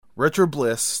Retro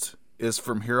Bliss is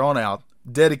from here on out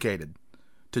dedicated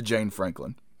to Jane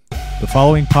Franklin. The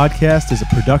following podcast is a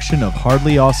production of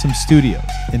Hardly Awesome Studios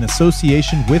in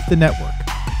association with the network.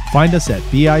 Find us at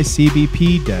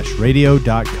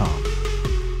bicbp-radio.com.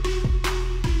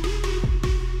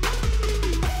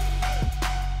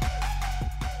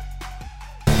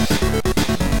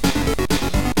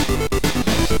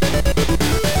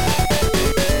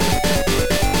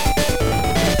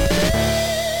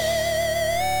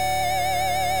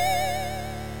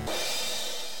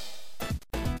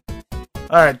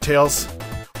 Alright, Tails.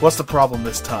 What's the problem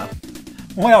this time?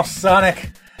 Well, Sonic,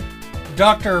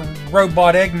 Dr.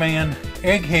 Robot Eggman,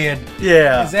 Egghead,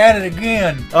 Yeah. is at it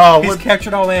again. Oh, he's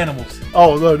captured all the animals.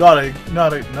 Oh, no, not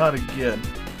again.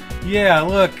 Yeah,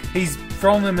 look, he's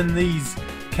thrown them in these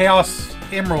Chaos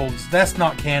Emeralds. That's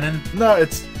not canon. No,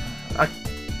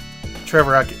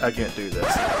 Trevor, I can't do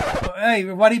this. Hey,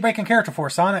 what are you breaking character for,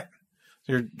 Sonic?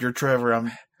 You're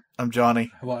Trevor, I'm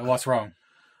Johnny. What's wrong?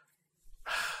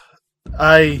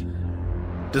 I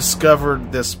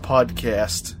discovered this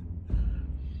podcast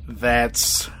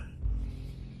that's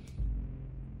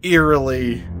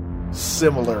eerily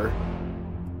similar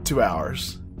to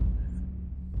ours.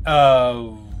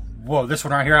 Whoa, this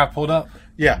one right here I pulled up?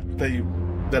 Yeah,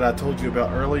 that I told you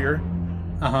about earlier.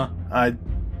 Uh-huh. I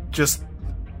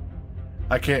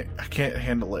can't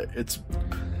handle it.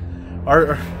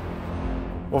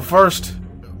 My first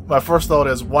thought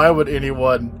is, why would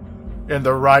anyone in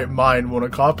their right mind want to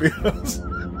copy us?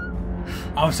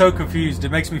 I'm so confused. It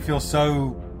makes me feel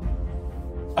so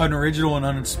unoriginal and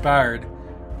uninspired.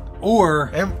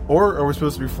 Or are we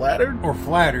supposed to be flattered? Or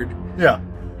flattered. Yeah.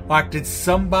 Like, did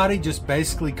somebody just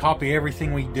basically copy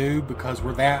everything we do because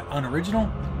we're that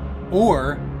unoriginal?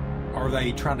 Or are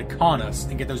they trying to con us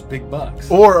and get those big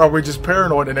bucks? Or are we just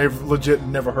paranoid and they've legit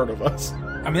never heard of us?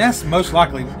 I mean, that's most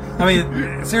likely. I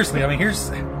mean, seriously, here's...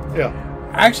 Yeah.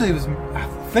 Actually, I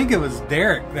think it was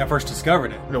Derek that first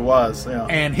discovered it. It was, yeah.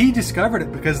 And he discovered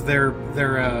it because their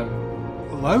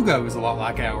logo is a lot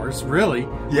like ours, really.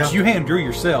 Yeah. Which you hand drew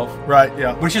yourself. Right,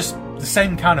 yeah. But it's just the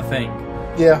same kind of thing.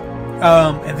 Yeah.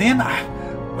 And then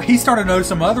he started noticing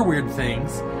some other weird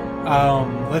things.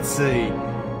 Let's see.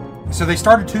 So they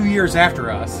started 2 years after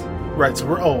us. Right, so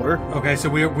we're older. Okay, so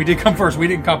we did come first. We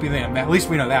didn't copy them. At least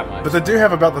we know that much. But they do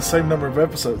have about the same number of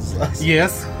episodes as us.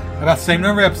 Yes, about the same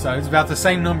number of episodes, about the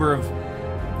same number of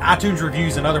iTunes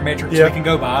reviews and other metrics we can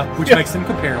go by, which makes them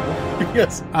comparable.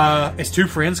 Yes. It's two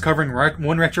friends covering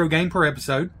one retro game per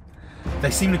episode. They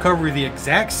seem to cover the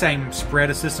exact same spread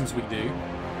of systems we do.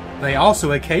 They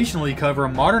also occasionally cover a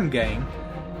modern game,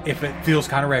 if it feels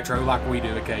kind of retro, like we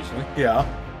do occasionally. Yeah.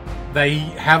 They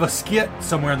have a skit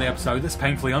somewhere in the episode that's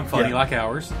painfully unfunny, like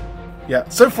ours. Yeah.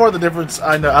 So far, the difference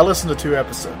I know, I listened to 2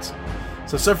 episodes.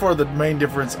 So far, the main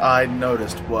difference I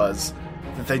noticed was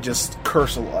that they just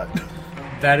curse a lot.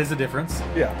 That is a difference.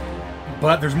 Yeah.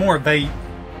 But there's more.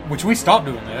 Which we stopped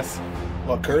doing this.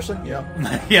 What, cursing? Yeah.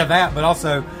 Yeah, that. But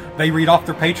also, they read off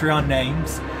their Patreon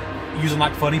names, using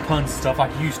like funny puns and stuff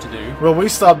like you used to do. Well, we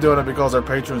stopped doing it because our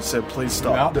patrons said, please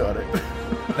stop doing it.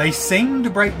 They seem to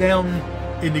break down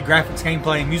into graphics,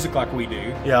 gameplay, and music like we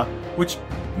do. Yeah. Which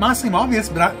might seem obvious,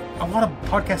 but a lot of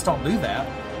podcasts don't do that.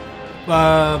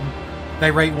 They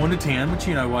rate 1 to 10, which,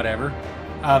 whatever.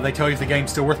 They tell you if the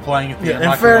game's still worth playing at the end.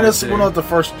 In fairness, we're not the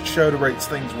first show to rate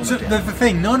things 1 to 10. The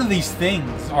thing, none of these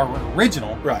things are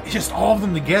original. Right. It's just all of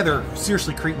them together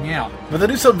seriously creep me out. But they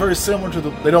do something very similar to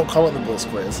they don't call it the Bliss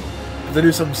Quiz, but they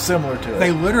do something similar to it.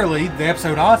 They literally, the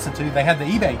episode I listened to, they had the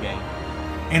eBay game.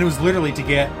 And it was literally to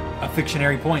get a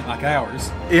Fictionary point like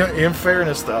ours. In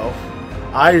fairness, though,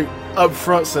 I up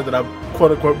front said that I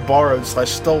quote-unquote borrowed /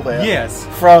 stole that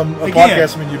from a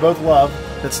podcast you both love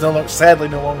that's sadly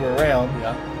no longer around.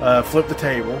 Yeah. Flip the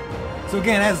Table. So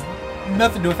again, it has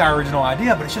nothing to do with our original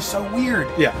idea, but it's just so weird.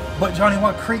 Yeah. But Johnny,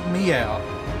 what creeped me out,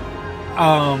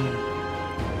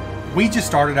 we just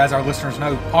started, as our listeners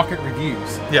know, Pocket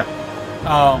Reviews. Yeah.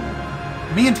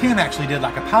 Me and Tim actually did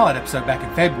like a pilot episode back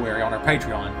in February on our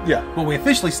Patreon. Yeah. But we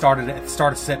officially started at the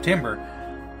start of September.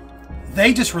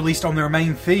 They just released on their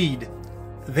main feed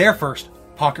their first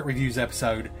Pocket Reviews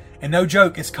episode. And no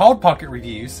joke, it's called Pocket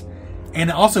Reviews. And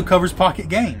it also covers Pocket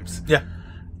games. Yeah.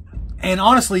 And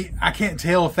honestly, I can't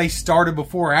tell if they started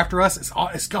before or after us.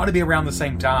 It's got to be around the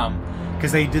same time.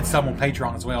 Because they did some on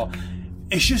Patreon as well.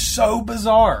 It's just so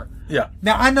bizarre. Yeah.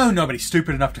 Now, I know nobody's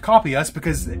stupid enough to copy us,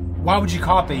 because why would you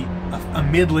copy a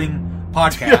middling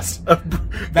podcast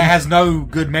that has no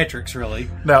good metrics, really?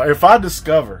 Now, if I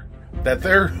discover that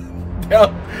they're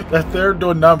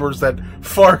doing numbers that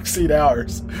far exceed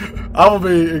ours, I will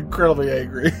be incredibly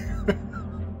angry.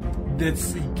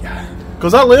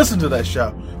 Because I listened to that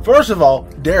show. First of all,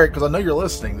 Derek, because I know you're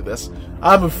listening to this,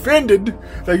 I'm offended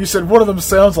that you said one of them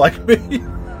sounds like me.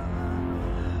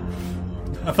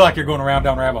 I feel like you're going around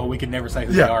down the rabbit hole. We can never say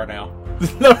who they are now.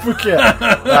 No, we can't.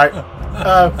 Right.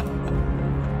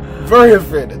 Very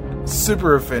offended.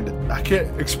 Super offended. I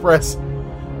can't express.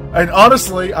 And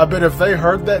honestly, I bet if they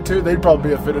heard that too, they'd probably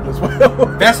be offended as well.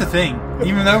 That's the thing.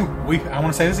 Even though I want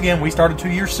to say this again, we started 2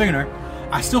 years sooner,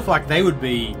 I still feel like they would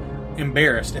be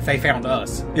embarrassed if they found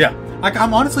us. Yeah. Like,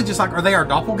 I'm honestly just like, are they our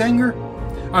doppelganger?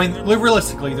 I mean,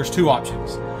 realistically, there's two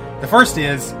options. The first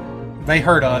is they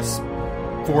heard us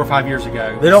 4 or 5 years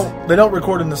ago. They don't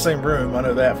record in the same room. I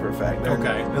know that for a fact. They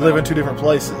live in two different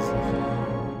places.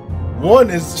 One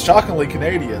is shockingly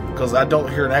Canadian because I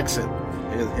don't hear an accent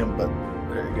in him, but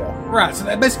there you go. Right, so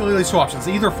that basically leaves two options.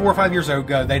 Either 4 or 5 years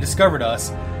ago they discovered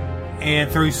us, and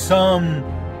through some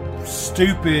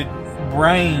stupid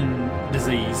brain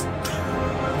disease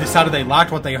decided they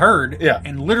liked what they heard,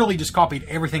 and literally just copied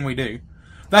everything we do.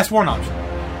 That's one option.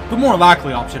 The more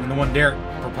likely option, and the one Derek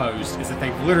proposed, is that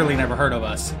they've literally never heard of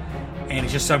us, and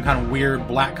it's just some kind of weird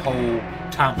black hole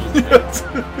time loop.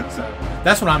 So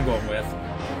that's what I'm going with.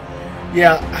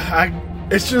 Yeah,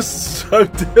 it's just so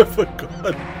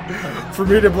difficult for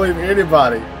me to believe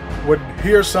anybody would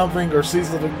hear something or see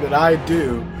something that I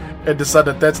do and decide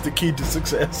that that's the key to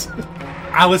success.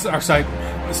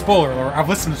 Spoiler alert, I've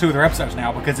listened to 2 of their episodes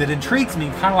now because it intrigues me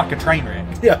kind of like a train wreck.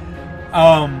 Yeah.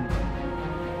 I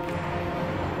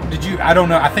don't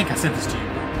know, I think I sent this to you.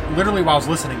 Literally while I was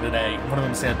listening today, one of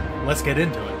them said, let's get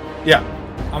into it. Yeah.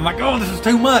 I'm like, oh, this is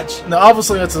too much. Now,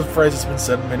 obviously, that's a phrase that's been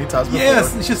said many times before.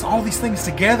 Yes, it's just all these things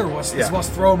together is what's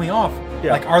throwing me off.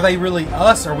 Yeah. Like, are they really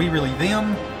us? Are we really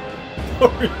them?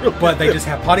 But they just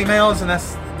have potty mouths, and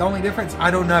that's the only difference? I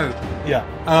don't know. Yeah.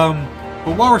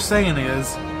 But what we're saying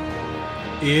is,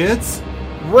 it's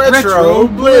Retro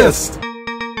Bliss.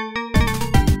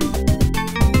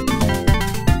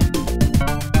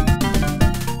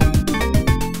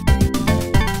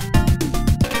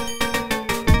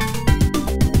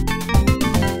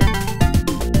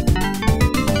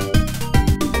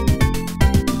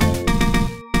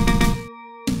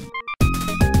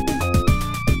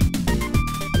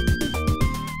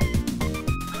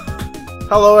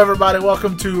 Hello, everybody.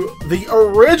 Welcome to the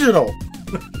original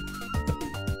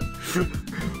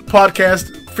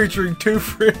podcast featuring 2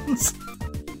 friends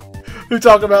who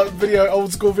talk about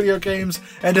old school video games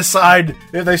and decide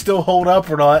if they still hold up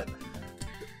or not.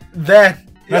 That's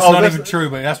not even true,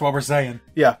 but that's what we're saying.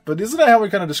 Yeah, but isn't that how we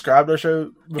kind of described our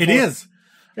show before? It is.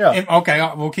 Yeah. And, okay,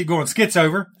 we'll keep going. Skits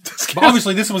over. But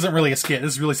obviously, this wasn't really a skit.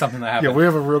 This is really something that happened. Yeah, we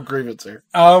have a real grievance here.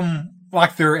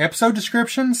 Like their episode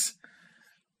descriptions,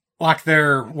 like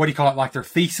their, what do you call it, like their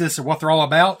thesis or what they're all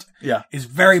about, is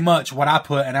very much what I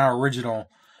put in our original,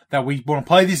 that we want to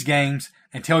play these games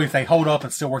and tell you if they hold up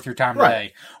and still worth your time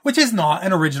today. Which is not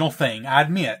an original thing, I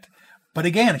admit. But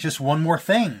again, it's just one more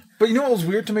thing. But you know what was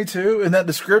weird to me too? In that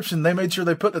description, they made sure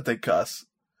they put that they cuss.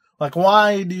 Like,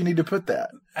 why do you need to put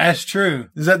that? That's true.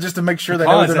 Is that just to make sure they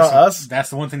know they're not us? That's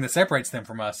the one thing that separates them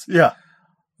from us. Yeah.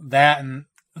 That, and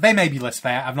they may be less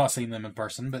fat. I've not seen them in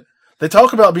person, but they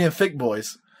talk about being thick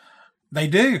boys. They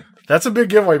do. That's a big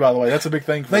giveaway, by the way. That's a big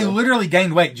thing for them. They literally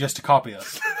gained weight just to copy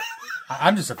us.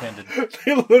 I'm just offended.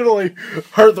 They literally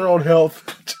hurt their own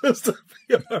health just to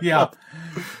be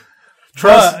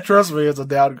Trust me, it's a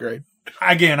downgrade.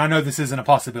 Again, I know this isn't a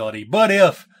possibility, but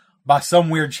if, by some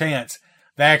weird chance,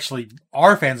 they actually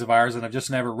are fans of ours and have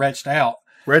just never retched out.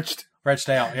 Retched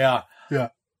out, yeah. Yeah.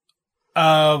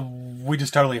 We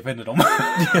just totally offended them.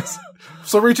 Yes.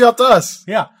 So reach out to us.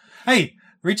 Yeah. Hey,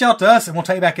 reach out to us and we'll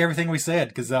take back everything we said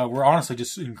because we're honestly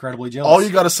just incredibly jealous. All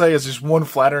you got to say is just one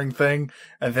flattering thing,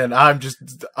 and then I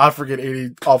forget any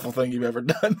awful thing you've ever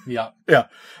done. Yeah. Yeah.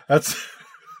 That's,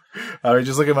 I mean,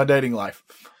 just look at my dating life.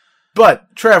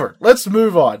 But, Trevor, let's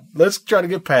move on. Let's try to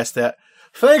get past that.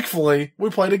 Thankfully, we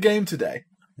played a game today.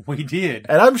 We did.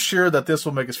 And I'm sure that this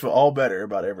will make us feel all better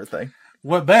about everything.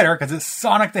 What better? Because it's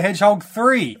Sonic the Hedgehog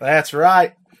 3. That's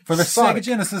right. For the Sega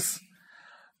Genesis.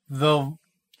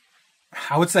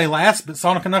 I would say last, but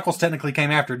Sonic and Knuckles technically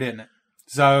came after, didn't it?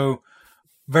 So,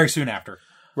 very soon after.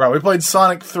 Right, we played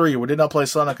Sonic 3. We did not play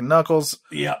Sonic and Knuckles.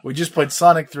 Yeah. We just played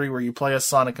Sonic 3 where you play as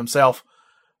Sonic himself.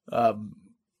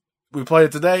 We played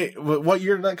it today. What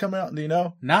year did that come out? Do you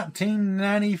know?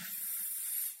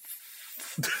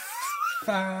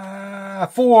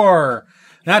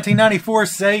 1994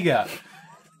 Sega.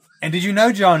 And did you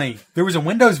know, Johnny, there was a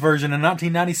Windows version in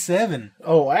 1997.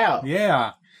 Oh, wow.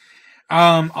 Yeah.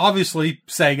 Obviously,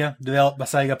 Sega, developed by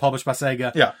Sega, published by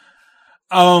Sega. Yeah.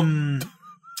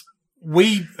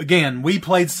 we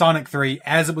played Sonic 3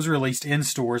 as it was released in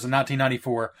stores in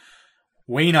 1994.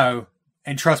 We know,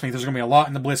 and trust me, there's going to be a lot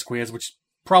in the Bliss quiz, which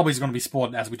probably is going to be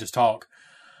spoiled as we just talk.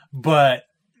 But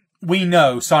we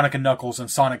know Sonic and Knuckles and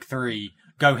Sonic 3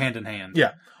 go hand in hand.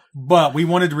 Yeah. But we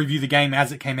wanted to review the game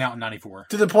as it came out in 94.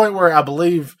 To the point where I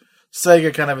believe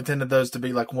Sega kind of intended those to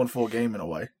be like one full game in a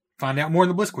way. Find out more in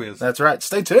the Bliss quiz. That's right.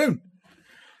 Stay tuned.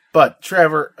 But,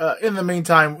 Trevor, in the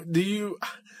meantime, do you...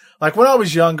 Like, when I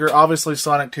was younger, obviously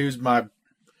Sonic 2 is my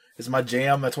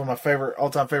jam. That's one of my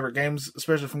all-time favorite games,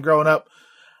 especially from growing up.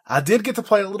 I did get to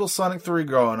play a little Sonic 3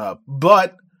 growing up,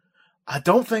 but I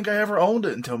don't think I ever owned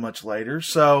it until much later.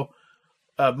 So,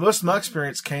 most of my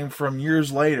experience came from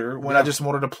years later when I just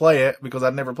wanted to play it because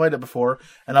I'd never played it before.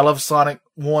 And I love Sonic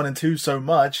 1 and 2 so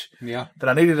much that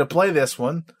I needed to play this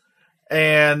one.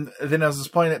 And then as I was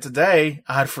playing it today,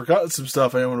 I had forgotten some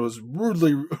stuff and it was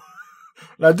rudely, and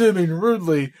I do mean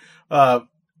rudely,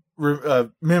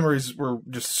 memories were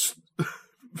just,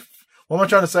 what am I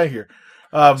trying to say here?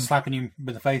 Slapping you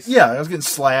in the face? Yeah, I was getting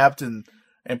slapped and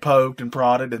poked and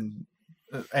prodded and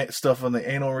stuff in the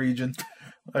anal region.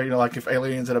 Like if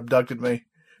aliens had abducted me,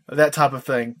 that type of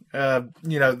thing.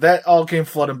 That all came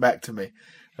flooding back to me,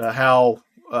 how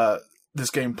this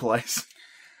game plays.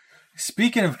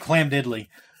 Speaking of Clam Diddley,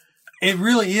 it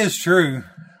really is true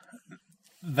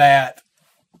that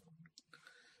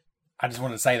I just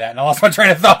wanted to say that and I lost my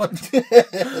train of thought.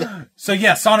 So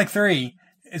yeah, Sonic 3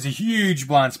 is a huge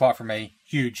blind spot for me.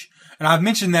 Huge. And I've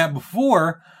mentioned that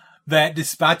before, that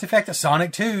despite the fact that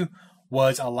Sonic 2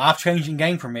 was a life-changing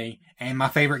game for me and my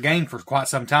favorite game for quite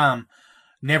some time,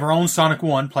 never owned Sonic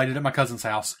 1, played it at my cousin's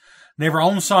house, never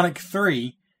owned Sonic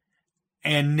 3,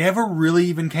 and never really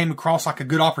even came across like a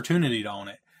good opportunity to own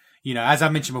it. As I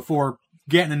mentioned before,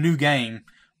 getting a new game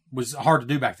was hard to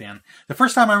do back then. The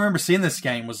first time I remember seeing this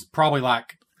game was probably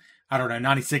like,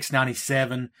 96,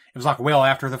 97. It was like well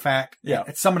after the fact. Yeah.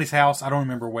 At somebody's house. I don't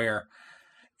remember where.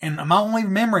 And my only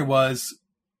memory was,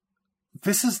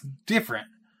 this is different.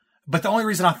 But the only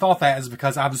reason I thought that is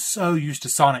because I was so used to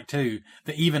Sonic 2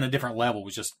 that even a different level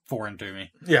was just foreign to me.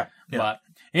 Yeah. But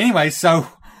anyway, so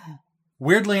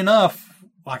weirdly enough,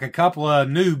 like a couple of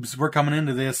noobs, we're coming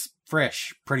into this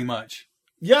fresh, pretty much.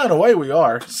 Yeah, in a way we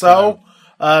are. So,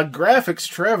 graphics,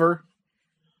 Trevor.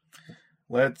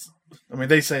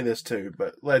 They say this too,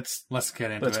 but let's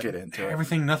get into it.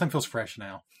 Everything, nothing feels fresh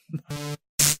now.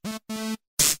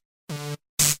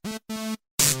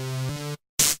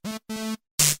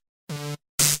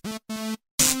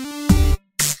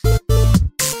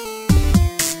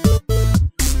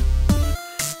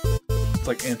 It's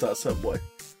like anti-Subway.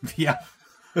 Yeah.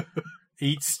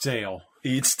 Eat stale.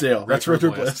 That's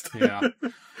Retro Bliss. Yeah.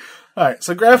 All right.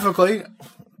 So graphically,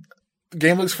 the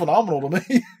game looks phenomenal to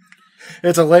me.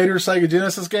 It's a later Sega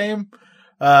Genesis game.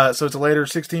 So it's a later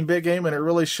 16-bit game, and it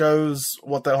really shows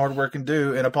what that hardware can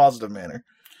do in a positive manner.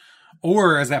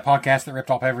 Or, as that podcast that ripped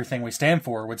off everything we stand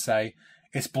for would say,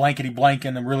 it's blankety blank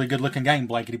in a really good-looking game,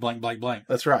 blankety blank, blank, blank.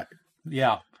 That's right.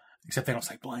 Yeah. Except they don't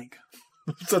say blank.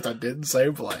 Except I didn't say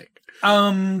blank.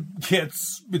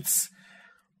 It's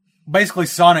basically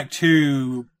Sonic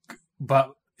 2,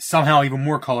 but somehow even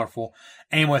more colorful,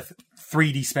 and with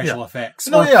 3D special effects.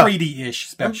 Or 3D-ish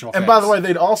special effects. And by the way,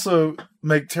 they'd also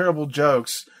make terrible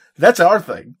jokes. That's our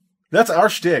thing. That's our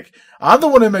shtick. I'm the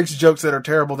one who makes jokes that are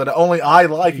terrible that only I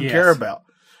like and care about.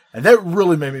 And that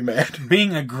really made me mad.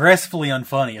 Being aggressively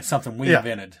unfunny is something we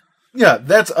invented. Yeah,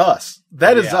 that's us.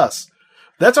 That is us.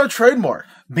 That's our trademark.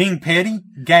 Being petty,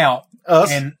 gout,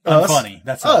 and unfunny.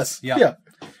 That's us. Yeah.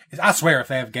 I swear, if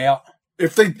they have gout.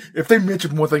 If they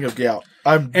mention one thing of gout,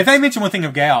 I'm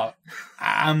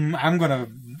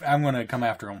gonna come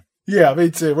after them. Yeah,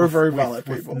 me too. We're very violent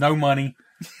people. No money,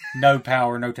 no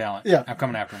power, no talent. Yeah, I'm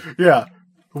coming after them. Yeah,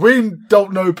 we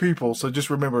don't know people, so just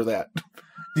remember that.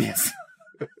 Yes,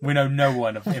 we know no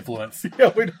one of influence.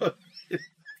 Yeah, we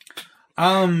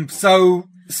don't. So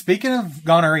speaking of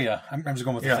gonorrhea, I'm just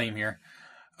going with the theme here.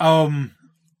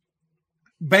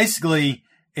 Basically,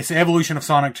 it's the evolution of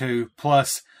Sonic 2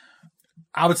 plus,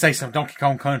 I would say, some Donkey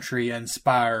Kong Country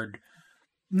inspired,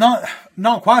 not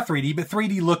quite 3D, but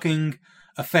 3D looking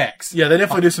effects. Yeah, they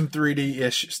definitely do some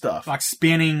 3D-ish stuff. Like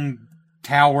spinning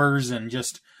towers and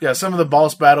just... Yeah, some of the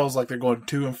boss battles, like they're going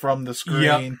to and from the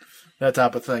screen, that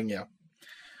type of thing, yeah.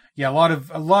 Yeah, a lot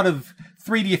of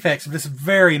 3D effects, but this is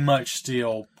very much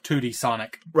still 2D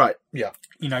Sonic. Right, yeah.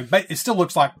 But it still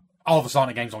looks like all the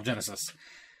Sonic games on Genesis.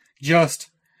 Just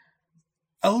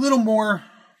a little more,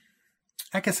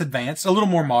 I guess, advanced, a little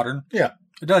more modern. Yeah.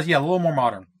 It does, a little more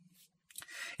modern.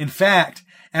 In fact,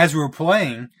 as we were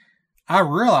playing, I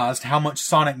realized how much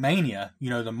Sonic Mania,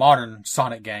 the modern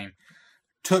Sonic game,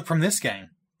 took from this game.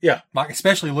 Yeah. Like,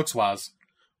 especially looks-wise.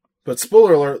 But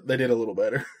spoiler alert, they did a little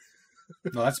better.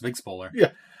 No, that's a big spoiler.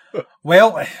 Yeah.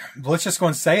 Well, let's just go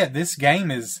and say it. This game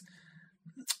is,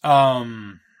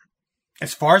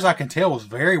 as far as I can tell, was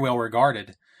very well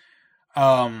regarded.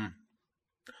 But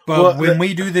when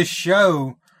we do this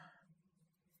show,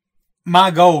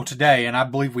 my goal today, and I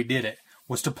believe we did it,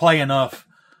 was to play enough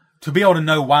to be able to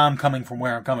know why I'm coming from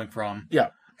where I'm coming from. Yeah.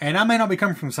 And I may not be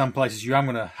coming from some places. I'm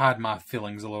going to hide my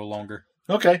feelings a little longer.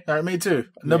 Okay. All right, me too.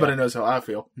 Nobody knows how I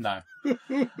feel. No.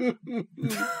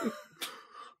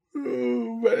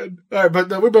 Oh, man. All right,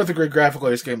 but we both agree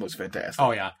graphically this game looks fantastic.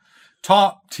 Oh, yeah.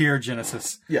 Top tier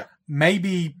Genesis. Yeah.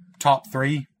 Maybe top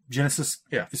 3 Genesis.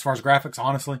 Yeah. As far as graphics,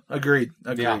 honestly. Agreed.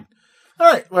 Yeah.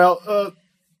 All right, well,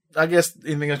 I guess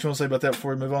anything else you want to say about that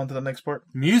before we move on to the next part?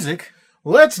 Music.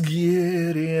 Let's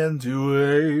get into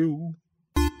it.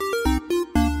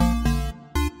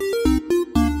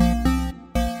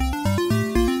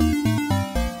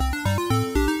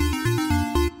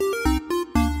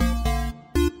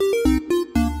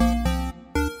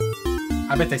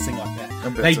 I bet they sing like that. I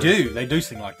bet They so. do. They do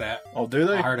sing like that. Oh, do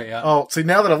they? I heard it, yeah. Oh, see,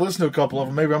 now that I've listened to a couple of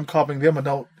them, maybe I'm copying them and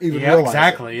don't even Yeah, realize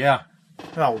exactly, yeah. it.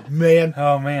 Oh, man.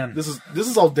 Oh, man. This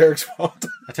is all Derek's fault.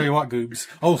 I tell you what, Goobs.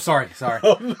 Oh, sorry.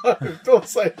 Oh, no, don't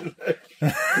say that.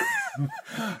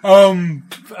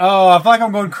 I feel like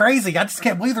I'm going crazy. I just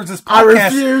can't believe there's this podcast. I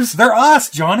refuse. They're us,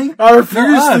 Johnny. I They're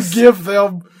refuse us. to give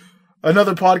them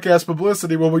another podcast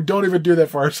publicity when we don't even do that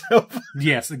for ourselves.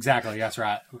 Yes, exactly. That's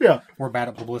right. Yeah. We're bad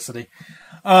at publicity.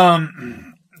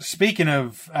 Speaking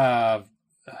of, I've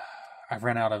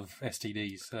ran out of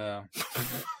STDs.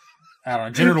 I don't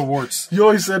know, genital warts. You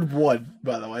only said one,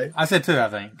 by the way. I said 2, I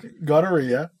think.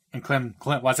 Gonorrhea. And Clem,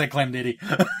 well, I said Clem Diddy.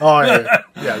 Oh, yeah.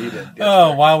 Yeah, you did. Yeah.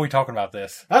 Oh, why are we talking about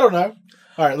this? I don't know.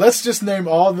 All right, let's just name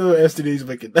all the STDs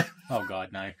we can. Oh, God,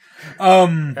 no.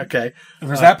 Okay.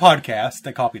 There's that podcast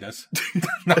that copied us.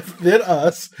 Then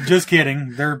us. Just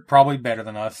kidding. They're probably better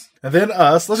than us. And then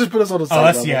us. Let's just put us on the same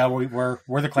Us, level. yeah,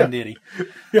 we're the Clem Diddy.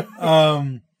 Yeah.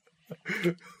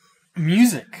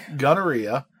 Music.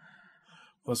 Gonorrhea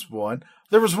was one.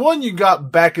 There was one you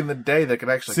got back in the day that could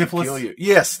actually Syphilis? kill you.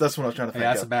 Yes, that's what I was trying to think Yeah,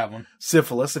 that's of. a bad one.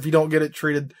 Syphilis. If you don't get it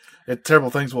treated,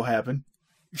 terrible things will happen.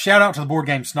 Shout out to the Board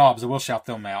Game Snobs. I will shout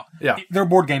them out. Yeah. They're a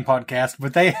board game podcast,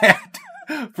 but they had,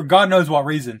 for God knows what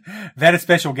reason, they had a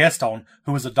special guest on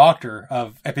who was a doctor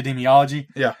of epidemiology.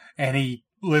 Yeah. And he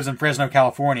lives in Fresno,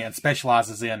 California and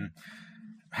specializes in,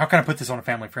 how can I put this on a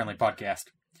family-friendly podcast?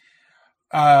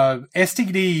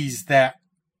 STDs that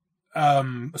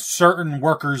certain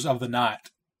workers of the night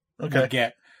would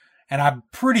get. And I'm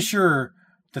pretty sure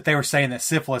that they were saying that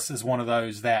syphilis is one of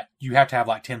those that you have to have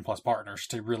like 10 plus partners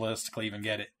to realistically even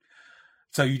get it.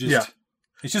 So you just,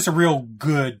 it's just a real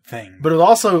good thing. But it was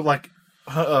also like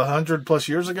 100 plus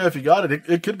years ago. If you got it,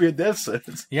 it could be a death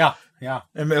sentence. Yeah, yeah.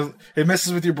 And it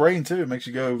messes with your brain too. It makes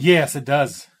you go. Yes, it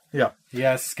does. Yeah.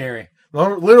 Yeah, it's scary.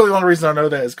 Literally, the only reason I know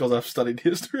that is because I've studied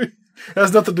history. It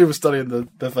has nothing to do with studying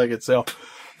the thing itself.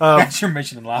 That's your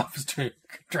mission in life, is to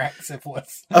contract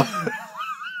syphilis.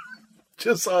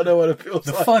 Just so I know what it feels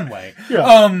The like. fun way.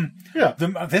 Yeah. Yeah.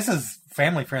 This is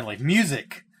family friendly.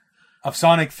 Music of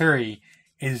Sonic 3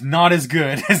 is not as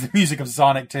good as the music of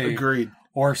Sonic 2. Agreed.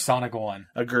 Or Sonic 1.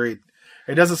 Agreed.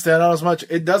 It doesn't stand out as much.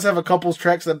 It does have a couple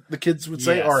tracks that the kids would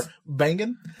say Yes. are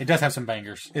banging. It does have some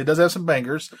bangers. It does have some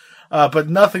bangers. But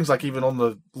nothing's like even on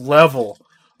the level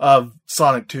of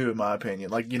Sonic 2, in my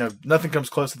opinion. Like, nothing comes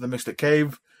close to the Mystic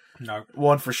Cave. No.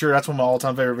 One for sure. That's one of my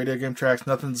all-time favorite video game tracks.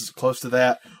 Nothing's close to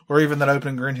that. Or even that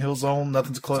opening Green Hill Zone.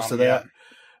 Nothing's close to that.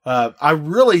 I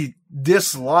really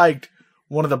disliked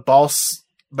one of the boss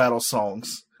battle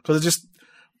songs. Because it just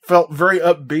felt very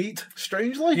upbeat,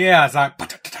 strangely. Yeah, it's like...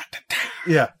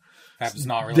 Yeah. That was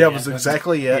not really That it, was but-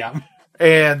 exactly it. Yeah.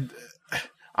 And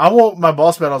I want my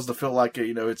boss battles to feel like,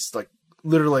 it's like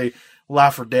literally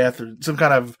life or death or some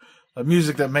kind of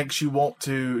music that makes you want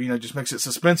to, just makes it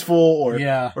suspenseful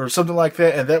or something like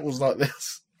that. And that was not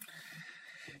this.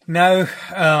 No,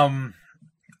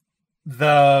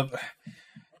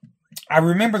 I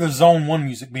remember the Zone 1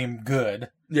 music being good,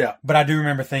 Yeah. but I do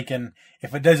remember thinking,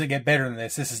 if it doesn't get better than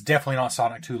this is definitely not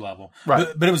Sonic 2 level. Right.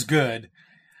 But it was good.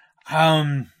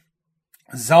 Zone,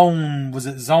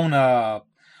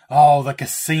 the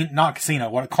casino, not casino,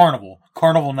 what,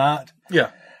 Carnival Night?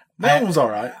 Yeah. That one was all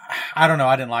right. I don't know,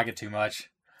 I didn't like it too much.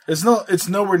 It's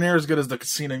nowhere near as good as the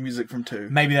casino music from 2.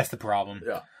 Maybe that's the problem.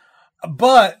 Yeah.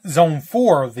 But Zone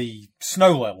 4, the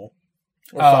snow level.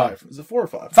 Or 5. Is it 4 or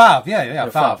 5? 5, yeah,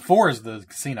 5. 5. 4 is the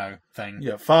casino thing.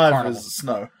 Yeah, 5 Carnival. is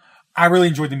snow. I really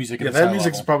enjoyed the music. Yeah, at the that snow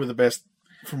music's level. probably the best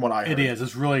from what I heard. It is.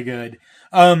 It's really good.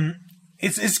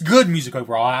 It's good music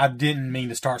overall. I didn't mean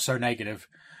to start so negative,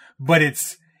 but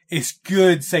it's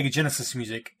good Sega Genesis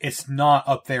music. It's not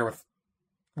up there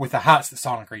with the heights that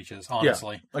Sonic reaches,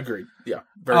 honestly. Yeah, agreed. Yeah,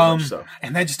 very much so.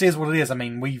 And that just is what it is. I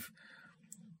mean, we've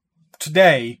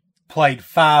today played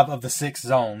 5 of the 6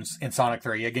 zones in Sonic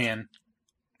 3. Again,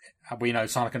 we know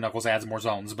Sonic and Knuckles adds more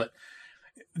zones, but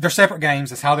they're separate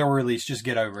games. That's how they were released. Just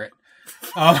get over it.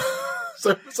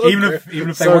 So even if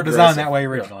they weren't designed that way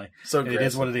originally. Yeah, so it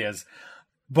is what it is.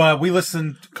 But we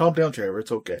listened. Calm down, Trevor.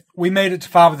 It's okay. We made it to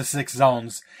 5 of the 6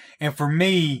 zones. And for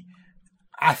me,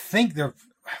 I think they're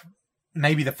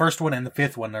maybe the first one and the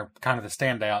 5th one are kind of the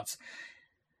standouts.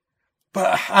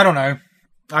 But I don't know.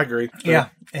 I agree. Yeah.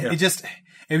 It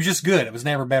was just good. It was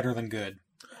never better than good,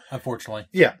 unfortunately.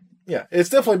 Yeah. Yeah. It's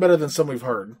definitely better than some we've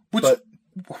heard. But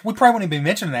we probably wouldn't be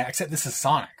mentioning that, except this is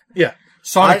Sonic. Yeah.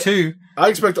 Sonic 2. I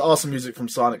expect awesome music from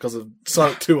Sonic because of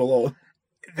Sonic 2 alone.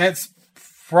 That's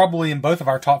probably in both of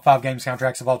our top 5 game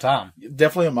soundtracks of all time.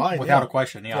 Definitely in mine. Without a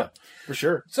question, yeah. For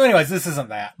sure. So anyways, this isn't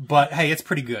that. But hey, it's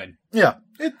pretty good. Yeah.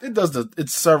 It does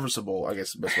it's serviceable, I guess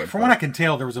is the best way to From what I can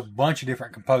tell, there was a bunch of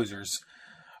different composers.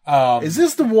 Is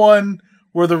this the one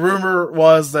where the rumor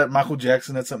was that Michael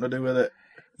Jackson had something to do with it?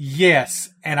 Yes,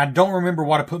 and I don't remember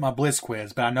what I put in my Bliss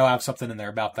quiz, but I know I have something in there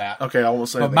about that. Okay, I won't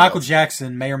say. But Michael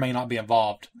Jackson may or may not be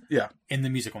involved. Yeah, in the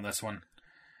music on this one.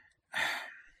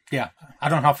 Yeah, I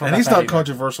don't know how far. And he's not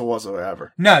controversial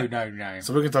whatsoever. No.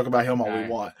 So we can talk about him all we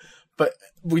want, but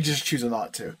we just choose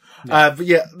not to. No. But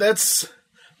yeah, that's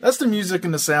the music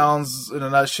and the sounds in a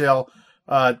nutshell.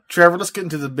 Trevor, let's get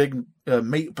into the big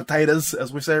meat and potatoes,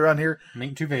 as we say around here.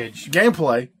 Meat to veg.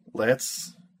 Gameplay.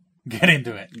 Let's get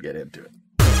into it.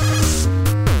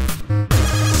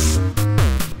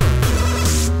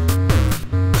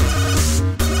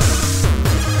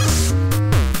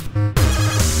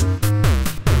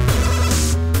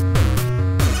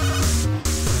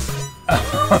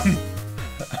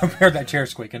 I heard that chair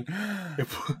squeaking.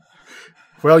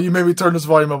 Well, you maybe turn this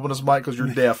volume up on this mic because you're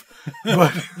deaf.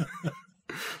 But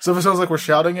so if it sounds like we're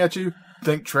shouting at you,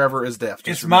 think Trevor is deaf.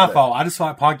 It's my fault. I just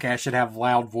thought podcasts should have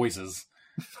loud voices.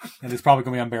 And it's probably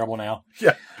going to be unbearable now.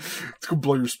 Yeah. It's going to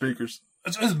blow your speakers.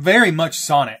 It's very much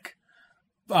Sonic.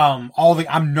 I'm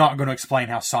not going to explain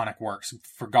how Sonic works,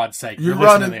 for God's sake. You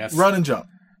run and jump.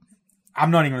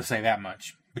 I'm not even going to say that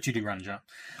much, but you do run and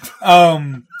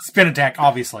jump. Spin attack,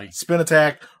 obviously. Spin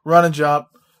attack, run and jump.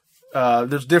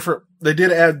 They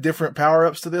did add different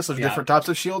power-ups to this. There's different types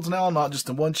of shields now, not just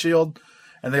the one shield.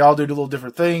 And they all do little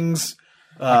different things.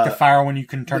 Like the fire one, you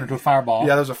can turn into a fireball.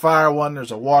 Yeah, there's a fire one, there's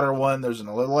a water one, there's an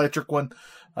electric one.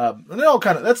 And they all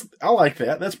kind of, I like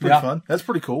that. That's pretty fun. That's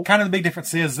pretty cool. Kind of the big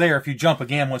difference is there, if you jump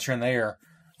again once you're in the air,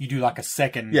 you do like a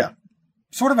second,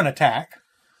 sort of an attack.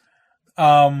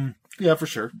 Yeah, for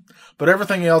sure. But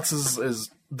everything else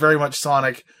is very much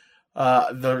Sonic.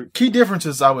 The key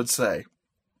differences, I would say,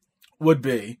 would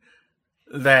be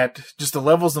that just the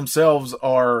levels themselves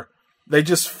they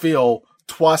just feel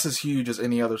twice as huge as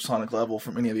any other Sonic level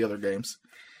from any of the other games.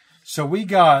 So we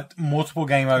got multiple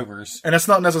game overs. And it's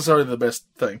not necessarily the best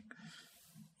thing.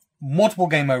 Multiple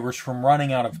game overs from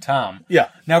running out of time. Yeah.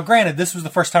 Now, granted, this was the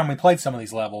first time we played some of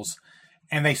these levels,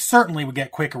 and they certainly would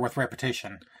get quicker with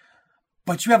repetition.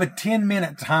 But you have a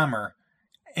 10-minute timer,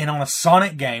 and on a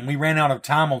Sonic game, we ran out of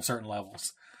time on certain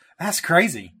levels. That's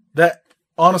crazy. That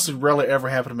honestly rarely ever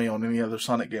happened to me on any other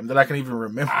Sonic game that I can even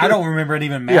remember. I don't remember it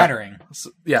even mattering.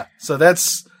 So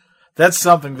that's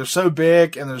something. They're so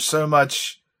big, and there's so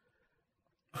much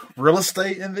real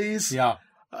estate in these. Yeah.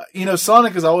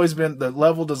 Sonic has always been, the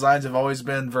level designs have always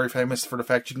been very famous for the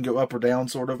fact you can go up or down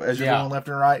sort of as you're going left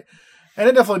and right. And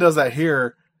it definitely does that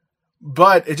here,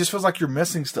 but it just feels like you're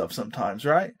missing stuff sometimes,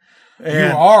 right?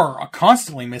 And you are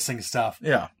constantly missing stuff.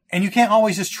 Yeah. And you can't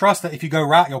always just trust that if you go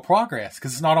right, you'll progress,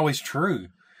 because it's not always true.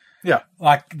 Yeah.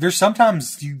 Like, there's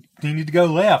sometimes you need to go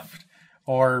left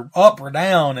or up or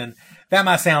down, and that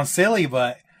might sound silly,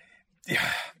 but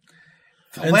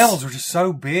the levels are just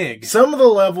so big. Some of the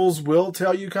levels will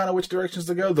tell you kind of which directions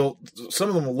to go. Some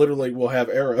of them will have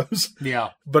arrows. Yeah.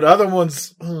 But other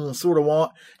ones sort of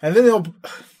won't. And then all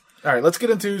right, let's get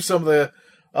into some of the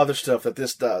other stuff that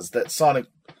this does, that Sonic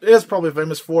is probably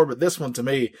famous for, but this one to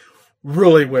me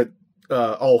really went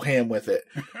all ham with it.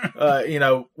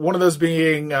 One of those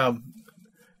being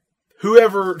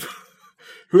whoever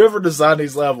designed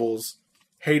these levels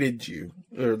hated you,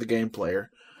 or the game player,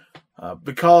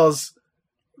 because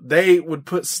they would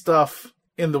put stuff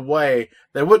in the way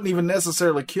that wouldn't even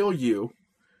necessarily kill you,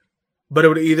 but it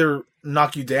would either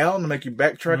knock you down and make you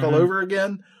backtrack all over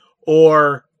again,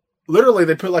 or literally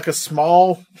they put like a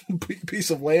small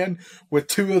piece of land with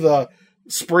two of the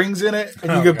springs in it,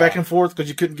 and you Oh, go back God. and forth because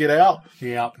you couldn't get out.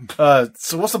 Yeah.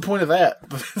 So what's the point of that?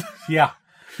 Yeah.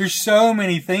 There's so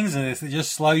many things in this that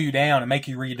just slow you down and make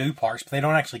you redo parts, but they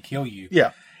don't actually kill you.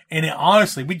 Yeah. And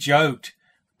honestly, we joked,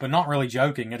 but not really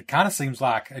joking. It kind of seems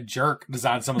like a jerk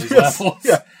designed some of these Yes. levels.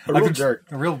 Yeah, a Like real jerk.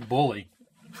 A real bully.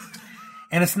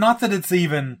 And it's not that it's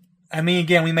even... I mean,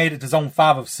 again, we made it to Zone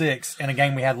 5 of 6 in a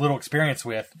game we had little experience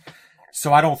with.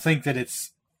 So I don't think that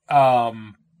it's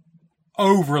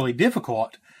overly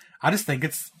difficult. I just think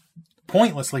it's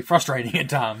pointlessly frustrating at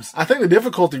times. I think the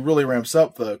difficulty really ramps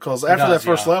up, though, because after does, that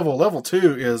first yeah. level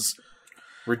 2 is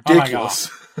ridiculous.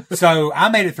 So I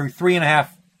made it through 3.5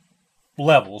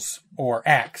 levels, or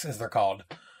acts as they're called,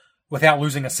 without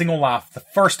losing a single life the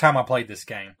first time I played this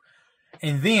game.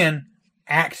 And then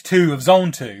Act 2 of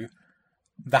Zone 2,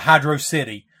 the Hydro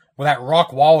City, where that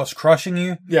rock wall is crushing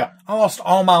you. Yeah. I lost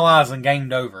all my lives and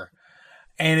gamed over.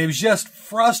 And it was just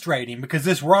frustrating because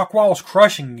this rock wall is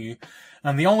crushing you.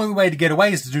 And the only way to get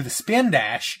away is to do the spin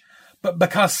dash. But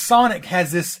because Sonic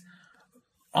has this,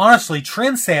 honestly,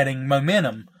 trend-setting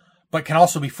momentum, but can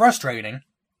also be frustrating,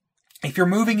 if you're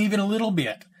moving even a little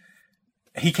bit,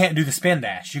 he can't do the spin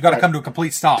dash. You got to come to a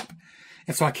complete stop.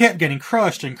 And so I kept getting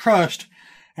crushed, and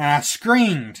I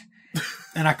screamed.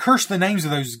 And I cursed the names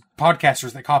of those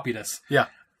podcasters that copied us. Yeah.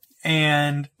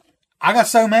 And I got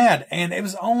so mad. And it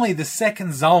was only the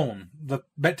second zone,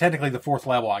 but technically the fourth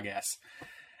level, I guess.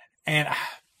 And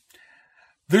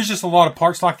there's just a lot of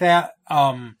parts like that.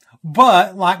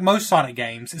 But like most Sonic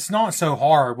games, it's not so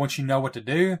hard once you know what to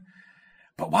do.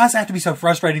 But why does it have to be so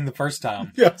frustrating the first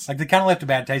time? Yes. Like, they kind of left a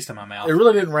bad taste in my mouth. It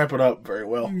really didn't ramp it up very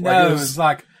well. No, it it was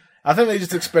like, I think they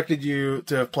just expected you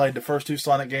to have played the first 2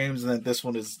 Sonic games, and then this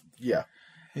one is, yeah.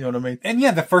 You know what I mean? and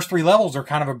yeah, the first 3 levels are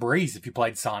kind of a breeze if you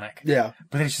played Sonic. Yeah.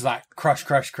 But then it's just like, crush,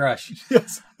 crush, crush.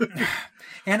 Yes.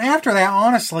 And after that,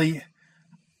 honestly,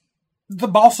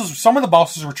 some of the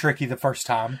bosses were tricky the first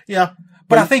time. Yeah.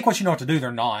 But I think once you know what to do,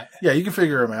 they're not. Yeah, you can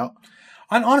figure them out.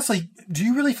 And honestly, do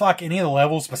you really feel like any of the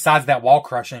levels besides that wall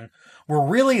crushing were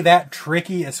really that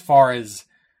tricky as far as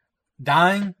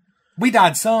dying? We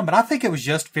died some, but I think it was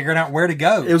just figuring out where to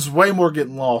go. It was way more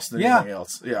getting lost than Yeah. anything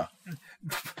else. Yeah.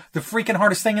 The freaking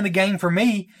hardest thing in the game for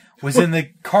me was in the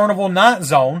Carnival Night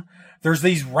Zone. There's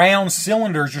these round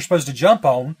cylinders you're supposed to jump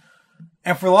on.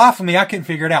 And for the life of me, I couldn't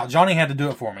figure it out. Johnny had to do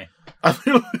it for me. I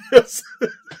feel yes.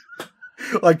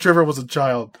 Like Trevor was a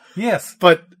child. Yes.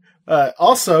 But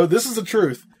also, this is the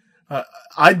truth.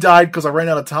 I died because I ran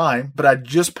out of time, but I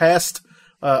just passed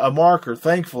a marker,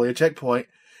 thankfully, a checkpoint,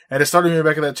 and it started me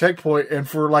back at that checkpoint, and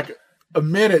for like a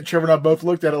minute, Trevor and I both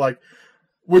looked at it like,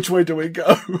 which way do we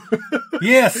go?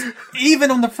 Yes.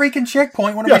 Even on the freaking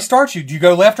checkpoint, when Yeah. it starts you, do you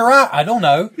go left or right? I don't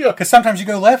know. Yeah. Because sometimes you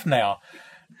go left now.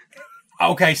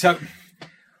 Okay, so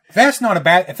that's not a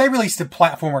bad... If they released a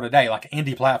platformer today, like an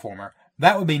indie platformer,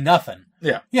 that would be nothing.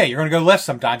 Yeah. Yeah, you're going to go left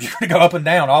sometimes. You're going to go up and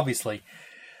down, obviously.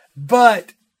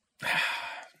 But...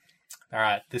 All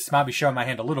right, this might be showing my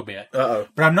hand a little bit. Uh-oh.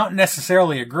 But I'm not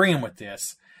necessarily agreeing with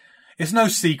this. It's no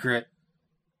secret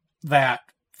that,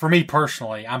 for me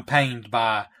personally, I'm pained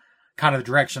by kind of the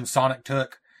direction Sonic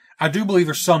took. I do believe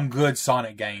there's some good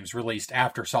Sonic games released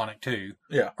after Sonic 2.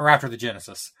 Yeah. Or after the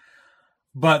Genesis.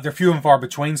 But they're few and far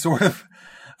between, sort of.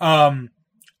 I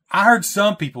heard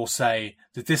some people say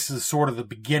that this is sort of the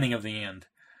beginning of the end.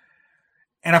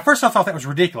 And at first I thought that was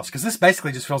ridiculous, because this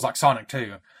basically just feels like Sonic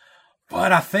 2.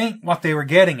 But I think what they were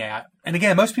getting at, and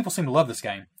again, most people seem to love this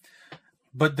game,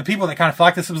 but the people that kind of feel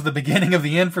like this was the beginning of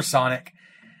the end for Sonic,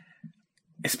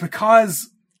 it's because,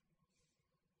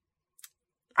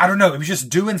 I don't know, it was just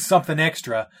doing something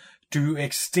extra to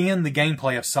extend the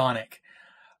gameplay of Sonic,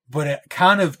 but it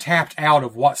kind of tapped out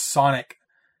of what Sonic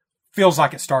feels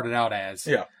like it started out as.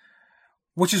 Yeah.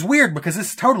 Which is weird, because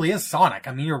this totally is Sonic.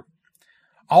 I mean, you're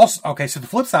also, okay, so the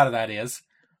flip side of that is,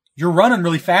 you're running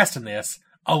really fast in this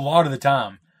a lot of the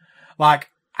time. Like,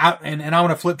 and I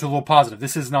want to flip to a little positive.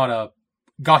 This is not a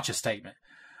gotcha statement.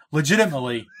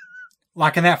 Legitimately,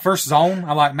 like in that first zone,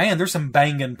 I'm like, man, there's some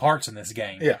banging parts in this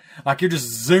game. Yeah. Like, you're just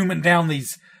zooming down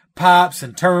these pipes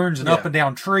and turns and up Yeah. and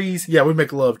down trees. Yeah, we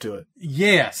make love to it.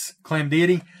 Yes, Clem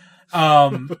Diddy.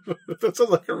 That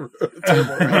sounds like a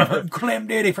terrible rapper. Clem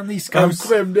Diddy from the East I'm Coast.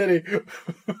 Clem Diddy.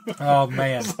 Oh,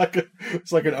 man.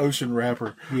 It's like an ocean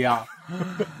rapper Yeah.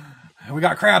 We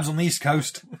got crabs on the East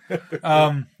Coast.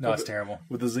 No, it's terrible.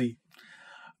 with a Z.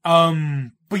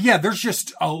 But yeah, there's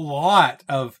just a lot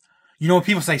of, you know, when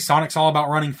people say Sonic's all about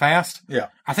running fast, Yeah.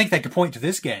 I think they could point to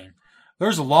this game.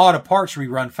 There's a lot of parts where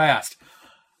we run fast.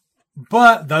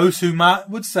 But those who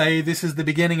would say this is the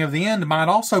beginning of the end might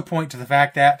also point to the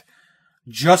fact that,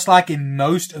 just like in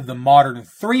most of the modern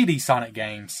 3D Sonic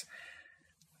games,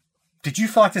 did you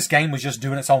feel like this game was just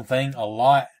doing its own thing a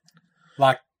lot?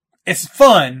 Like, it's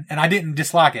fun, and I didn't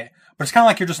dislike it, but it's kind of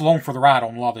like you're just along for the ride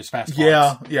on a lot of those fast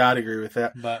parts. Yeah, I'd agree with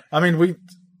that. But I mean,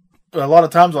 a lot of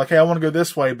times like, hey, I want to go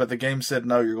this way, but the game said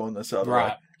no, you're going this other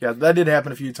way. Yeah, that did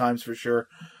happen a few times for sure.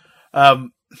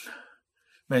 Man,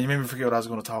 you made me forget what I was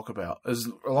going to talk about. It was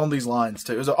along these lines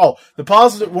too. One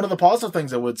of the positive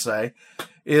things I would say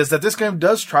is that this game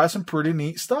does try some pretty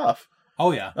neat stuff.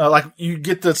 oh yeah, Like you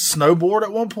get the snowboard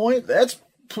at one point. That's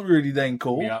pretty dang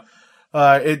cool. yeah,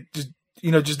 It just,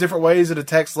 just different ways it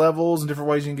attacks levels and different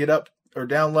ways you can get up or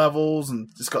down levels, and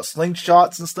it's got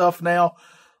slingshots and stuff now.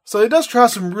 So it does try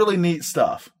some really neat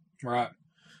stuff right.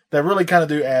 that really kind of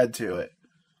do add to it,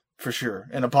 for sure,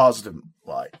 in a positive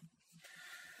light.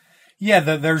 Yeah,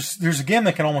 there's a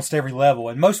gimmick in almost every level,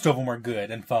 and most of them are good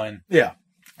and fun. Yeah.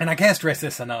 And I can't stress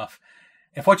this enough.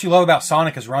 If what you love about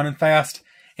Sonic is running fast,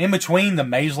 in between the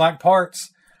maze-like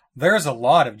parts, there's a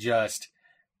lot of just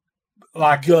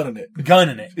like Gunning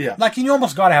it. Yeah. Like you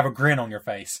almost got to have a grin on your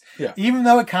face. Yeah. Even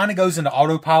though it kind of goes into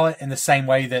autopilot in the same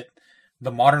way that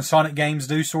the modern Sonic games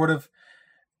do, sort of,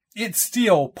 it's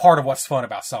still part of what's fun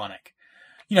about Sonic.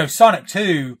 Sonic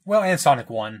 2, and Sonic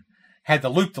 1 had the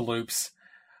loop-the-loops,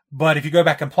 but if you go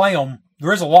back and play them,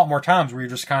 there is a lot more times where you're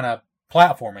just kind of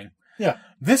platforming. Yeah.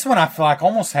 This one I feel like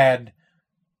almost had...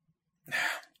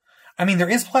 I mean, there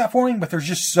is platforming, but there's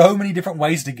just so many different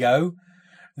ways to go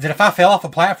that if I fell off a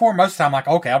platform, most of the time I'm like,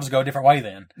 okay, I'll just go a different way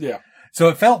then. Yeah. So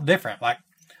it felt different. Like,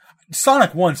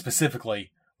 Sonic 1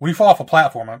 specifically, when you fall off a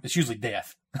platform, it's usually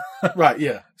death. Right,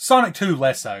 yeah. Sonic 2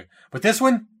 less so. But this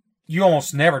one, you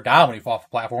almost never die when you fall off a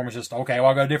platform. It's just, okay, well,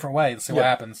 I'll go a different way. Let's see what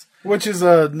happens. Which is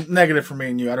a negative for me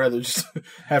and you. I'd rather just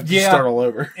have to start all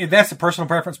over. That's a personal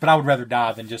preference, but I would rather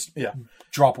die than just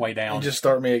drop way down. And just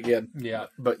start me again. Yeah.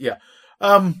 But yeah.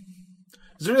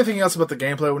 Is there anything else about the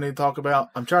gameplay we need to talk about?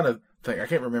 I'm trying to think. I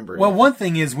can't remember. Well, one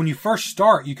thing is when you first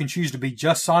start, you can choose to be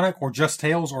just Sonic or just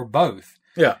Tails or both.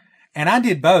 Yeah. And I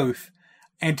did both.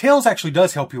 And Tails actually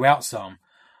does help you out some.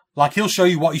 Like, he'll show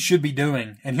you what you should be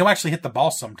doing, and he'll actually hit the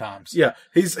boss sometimes. Yeah,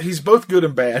 he's both good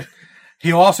and bad.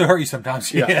 He'll also hurt you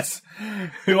sometimes, yes.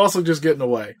 He'll also just get in the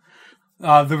way.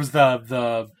 There was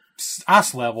the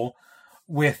ice level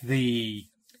with there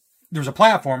was a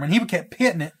platform, and he kept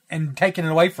hitting it and taking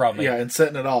it away from me. Yeah, and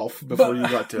setting it off before you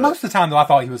got to it. Most of the time, though, I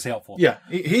thought he was helpful. Yeah,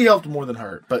 he helped more than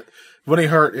hurt, but when he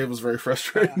hurt, it was very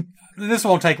frustrating. This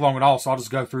won't take long at all, so I'll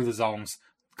just go through the zones,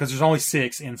 because there's only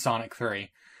 6 in Sonic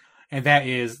 3. And that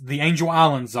is the Angel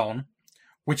Island zone,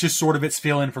 which is sort of its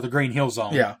fill-in for the Green Hill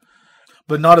zone. Yeah,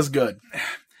 but not as good.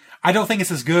 I don't think it's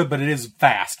as good, but it is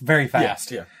fast, very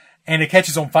fast. Yeah. And it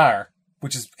catches on fire,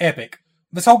 which is epic.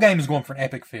 This whole game is going for an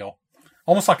epic feel.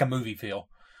 Almost like a movie feel.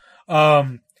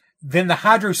 Then the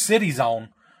Hydro City zone,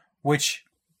 which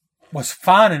was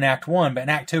fine in Act 1, but in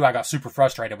Act 2 I got super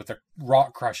frustrated with the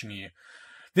rock crushing you.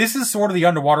 This is sort of the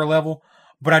underwater level,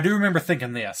 but I do remember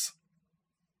thinking this.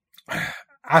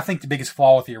 I think the biggest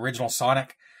flaw with the original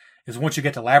Sonic is once you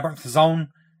get to Labyrinth Zone,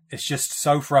 it's just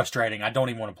so frustrating. I don't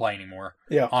even want to play anymore.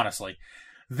 Yeah. Honestly.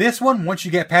 This one, once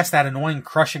you get past that annoying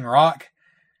crushing rock,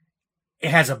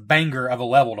 it has a banger of a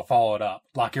level to follow it up.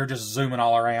 Like you're just zooming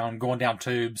all around, going down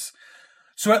tubes.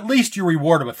 So at least you're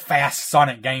rewarded with fast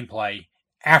Sonic gameplay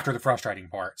after the frustrating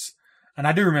parts. And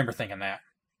I do remember thinking that.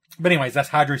 But anyways, that's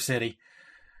Hydro City.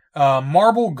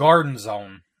 Marble Garden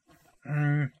Zone.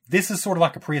 This is sort of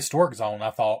like a prehistoric zone,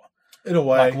 I thought. In a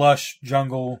way. Like lush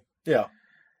jungle. Yeah.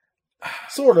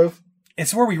 Sort of.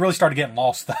 It's where we really started getting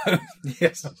lost, though.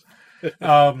 Yes.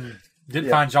 Didn't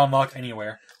find John Luck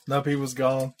anywhere. Nope, he was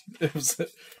gone. It was,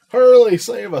 Hurley,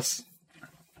 save us.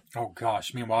 Oh,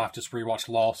 gosh. Me and my wife just rewatched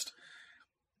Lost.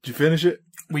 Did you finish it?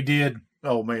 We did.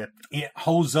 Oh, man. It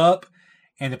holds up,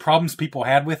 and the problems people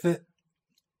had with it,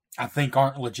 I think,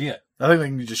 aren't legit. I think they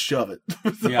can just shove it.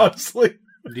 Yeah. Honestly.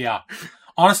 Yeah.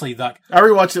 Honestly, like... I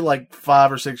rewatched it like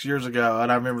 5 or 6 years ago,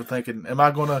 and I remember thinking, am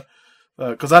I going to...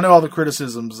 Because I know all the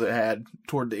criticisms it had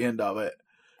toward the end of it.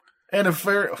 And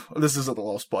this isn't the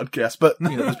Lost podcast, but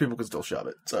those people can still shove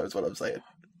it. So that's what I'm saying.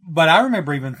 But I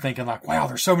remember even thinking like, wow,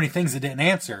 there's so many things it didn't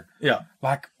answer. Yeah.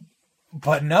 Like,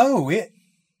 but no, it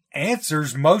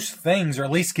answers most things, or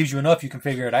at least gives you enough you can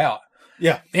figure it out.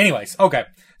 Yeah. Anyways, okay.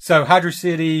 So Hydro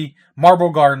City,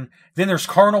 Marble Garden. Then there's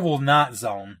Carnival Night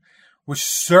Zone, which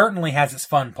certainly has its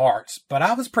fun parts. But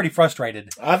I was pretty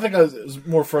frustrated. I think it was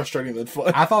more frustrating than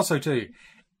fun. I thought so too.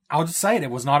 I'll just say it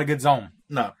was not a good zone.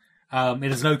 No.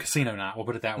 It is no casino night, we'll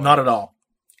put it that way. Not at all.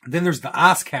 Then there's the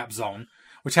Ice Cap Zone,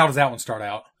 which how does that one start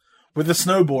out? With the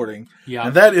snowboarding. Yeah.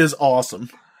 And that is awesome.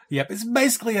 Yep, it's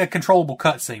basically a controllable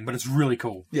cutscene, but it's really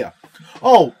cool. Yeah.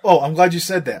 Oh, I'm glad you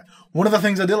said that. One of the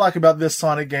things I did like about this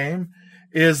Sonic game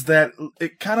is that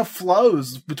it kind of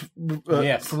flows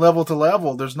from level to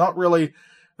level. There's not really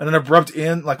an abrupt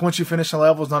end. Like once you finish a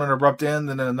level, it's not an abrupt end,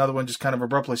 and then another one just kind of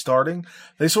abruptly starting.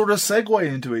 They sort of segue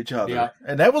into each other. Yeah.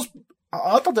 And I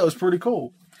thought that was pretty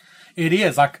cool. It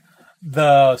is. Like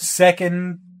the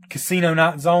second casino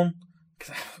night zone,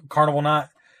 carnival night.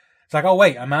 It's like, oh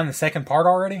wait, am I in the second part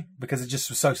already? Because it just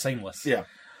was so seamless. Yeah.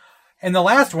 And the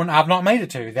last one I've not made it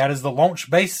to. That is the launch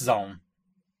base zone.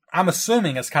 I'm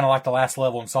assuming it's kind of like the last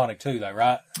level in Sonic 2, though,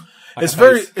 right? Like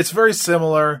it's very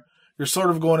similar. You're sort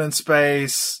of going in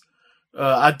space.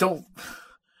 I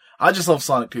just love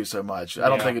Sonic 2 so much. I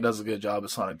don't think it does a good job at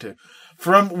Sonic 2.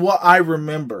 From what I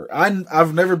remember,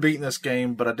 I've never beaten this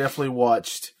game, but I definitely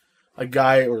watched a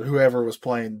guy or whoever was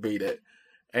playing beat it.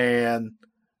 And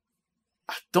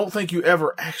I don't think you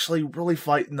ever actually really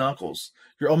fight Knuckles.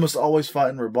 You're almost always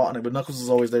fighting Robotnik, but Knuckles is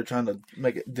always there trying to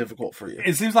make it difficult for you.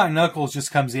 It seems like Knuckles just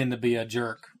comes in to be a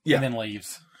jerk and then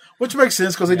leaves. Which makes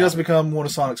sense because he does become one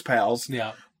of Sonic's pals.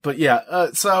 Yeah. But yeah,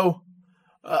 do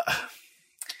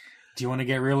you want to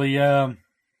get really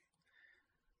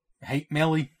hate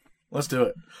melee? Let's do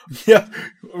it. Yeah.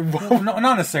 No,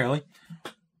 not necessarily.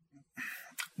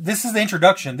 This is the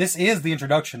introduction. This is the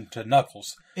introduction to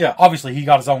Knuckles. Yeah. Obviously, he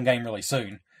got his own game really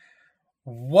soon.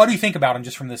 What do you think about him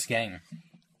just from this game?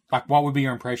 Like, what would be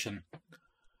your impression?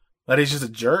 That he's just a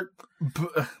jerk?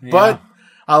 But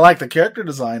I like the character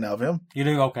design of him. You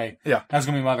do? Okay. Yeah. That's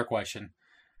going to be my other question.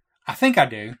 I think I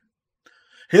do.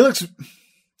 He looks...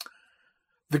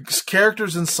 The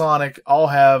characters in Sonic all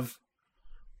have...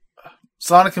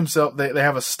 Sonic himself, they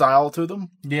have a style to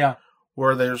them. Yeah.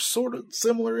 Where they're sort of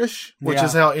similar-ish, which Yeah.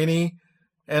 is how any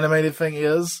animated thing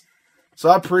is. So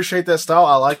I appreciate that style.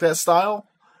 I like that style.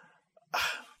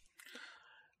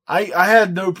 I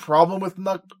had no problem with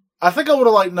Knuckles. I think I would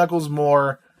have liked Knuckles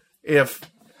more if...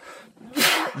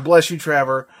 Bless you,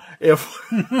 Trevor. If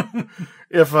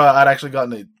I'd actually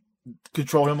gotten to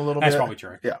control him a little bit. That's probably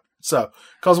true. Yeah. So,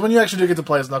 because when you actually do get to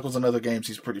play as Knuckles in other games,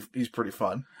 he's pretty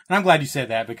fun. And I'm glad you said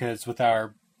that because with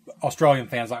our Australian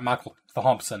fans like Michael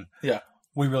Thompson,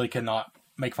 we really could not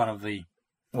make fun of the...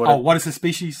 what is his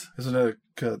species? Isn't it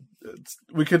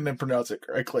we couldn't pronounce it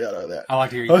correctly. I know that. I like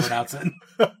to hear you pronounce it.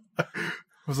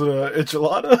 Was it an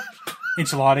enchilada?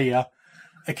 Enchilada, yeah.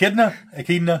 Echidna.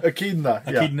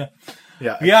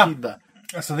 Yeah. Yeah. Echidna.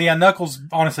 So Knuckles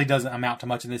honestly doesn't amount to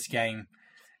much in this game.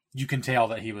 You can tell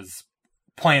that he was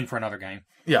playing for another game.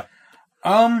 Yeah.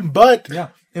 But yeah.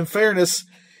 In fairness,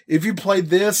 if you played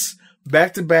this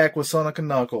back to back with Sonic and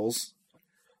Knuckles,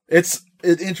 it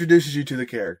introduces you to the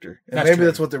character. And maybe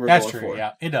that's what they were going for.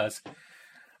 Yeah, it does.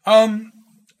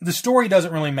 The story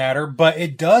doesn't really matter, but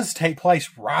it does take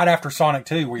place right after Sonic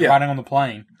 2, where you're riding on the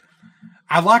plane.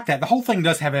 I like that. The whole thing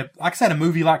does have like I said, a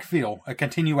movie-like feel, a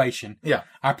continuation. Yeah.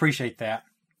 I appreciate that.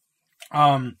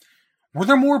 Were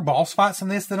there more boss fights in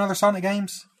this than other Sonic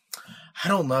games? I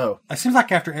don't know. It seems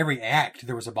like after every act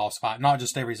there was a boss fight, not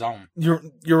just every zone. You're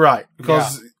right,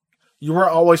 because you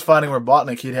weren't always fighting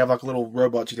Robotnik. He'd have like little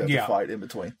robots you'd have to fight in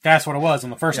between. That's what it was. In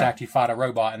the first act, you fight a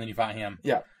robot and then you fight him.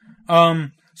 Yeah.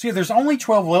 So there's only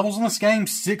 12 levels in this game,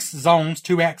 6 zones,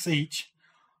 2 acts each.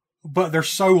 But they're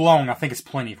so long, I think it's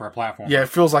plenty for a platform. Yeah, it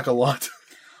feels like a lot.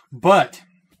 But,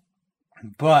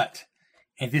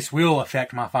 and this will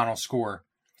affect my final score,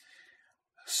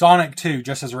 Sonic 2,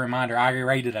 just as a reminder, I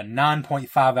rated a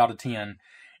 9.5 out of 10.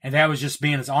 And that was just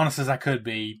being as honest as I could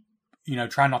be,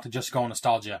 trying not to just go on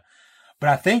nostalgia. But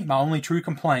I think my only true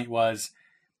complaint was,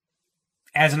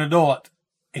 as an adult,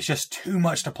 it's just too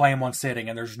much to play in one sitting,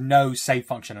 and there's no save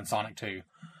function in Sonic 2.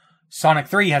 Sonic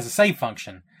 3 has a save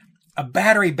function. A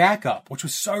battery backup, which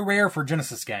was so rare for a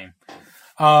Genesis game.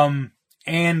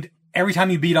 And every time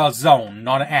you beat a zone,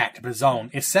 not an act, but a zone,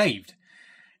 it's saved.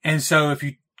 And so if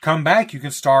you come back, you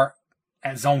can start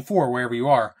at zone 4, wherever you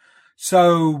are.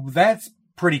 So that's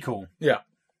pretty cool. Yeah.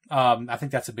 I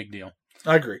think that's a big deal.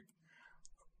 I agree.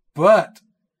 But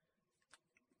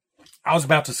I was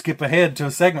about to skip ahead to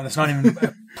a segment that's not even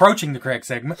approaching the correct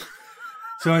segment.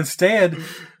 So instead...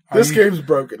 This game's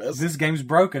broken us. This game's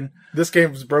broken. This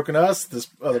game's broken us. This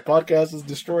other podcast has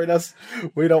destroyed us.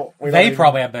 They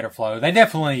probably have better flow. They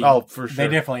definitely. Oh, for sure. They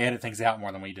definitely edit things out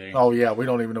more than we do. Oh yeah, we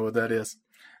don't even know what that is.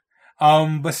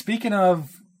 But speaking of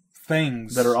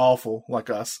things that are awful, like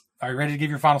us, are you ready to give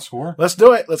your final score? Let's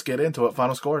do it. Let's get into it.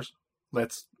 Final scores.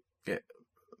 Let's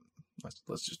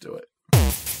just do it.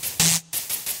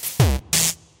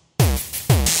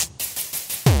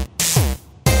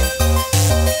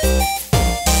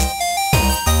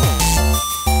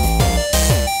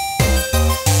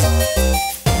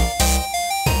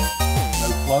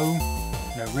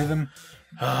 Rhythm.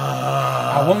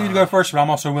 I want you to go first, but I'm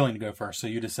also willing to go first, so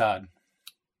you decide.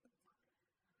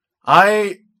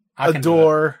 I I can do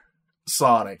adore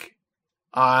Sonic.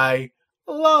 I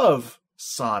love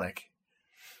Sonic.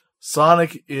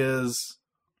 Sonic is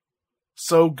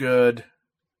so good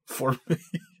for me.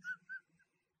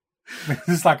 This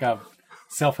is like a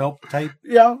self-help tape.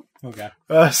 Yeah. Okay.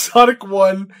 Sonic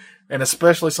 1 and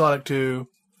especially Sonic 2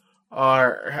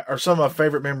 are some of my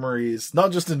favorite memories,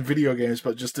 not just in video games,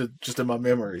 but just in my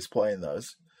memories playing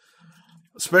those.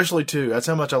 Especially 2. That's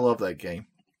how much I love that game.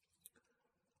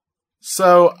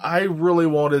 So I really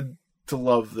wanted to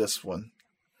love this one.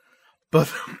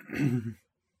 But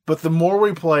the more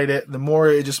we played it, the more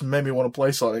it just made me want to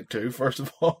play Sonic 2, first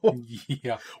of all.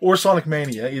 Yeah. Or Sonic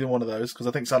Mania, either one of those, because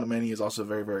I think Sonic Mania is also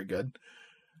very, very good.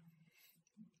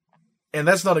 And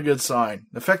that's not a good sign.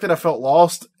 The fact that I felt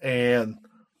lost and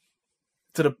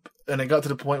it got to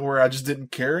the point where I just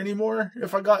didn't care anymore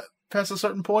if I got past a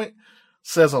certain point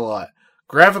says a lot.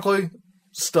 Graphically,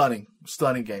 stunning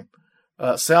game.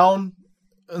 Sound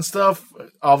and stuff,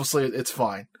 obviously it's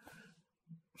fine.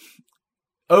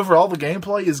 Overall, the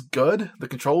gameplay is good. The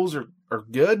controls are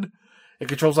good. It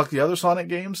controls like the other Sonic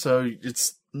games, so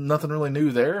it's nothing really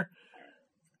new there.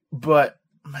 But,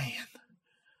 man.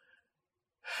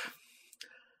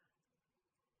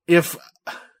 If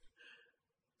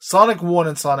Sonic 1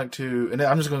 and Sonic 2, and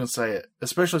I'm just going to say it,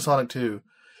 especially Sonic 2,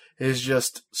 is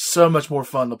just so much more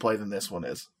fun to play than this one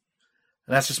is.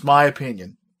 And that's just my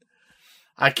opinion.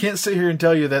 I can't sit here and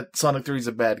tell you that Sonic 3 is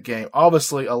a bad game.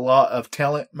 Obviously, a lot of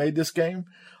talent made this game.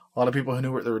 A lot of people who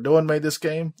knew what they were doing made this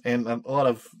game. And a lot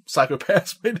of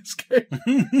psychopaths made this game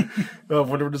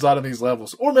when they were designing these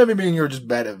levels. Or maybe me and you are just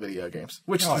bad at video games,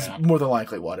 which is more than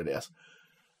likely what it is.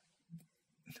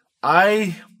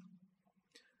 I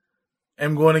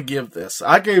am going to give this.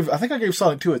 I think I gave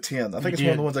Sonic 2 a 10. I think it's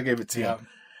one of the ones I gave a 10. Yeah.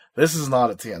 This is not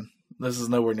a 10. This is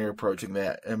nowhere near approaching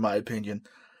that, in my opinion.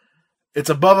 It's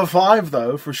above a 5,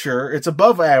 though, for sure. It's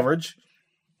above average.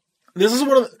 This is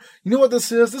one of the, you know what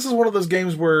this is? This is one of those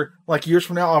games where, like, years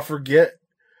from now, I'll forget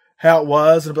how it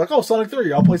was, and I'll be like, oh, Sonic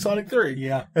 3, I'll play Sonic 3.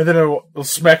 Yeah. And then it'll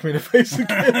smack me in the face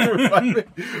again to remind me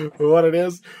what it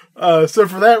is. So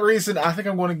for that reason, I think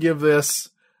I'm going to give this,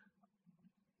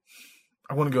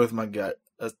 I want to go with my gut.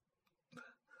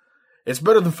 It's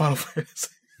better than Final Fantasy.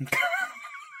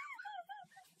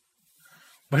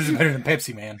 But it's better than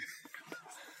Pepsi Man.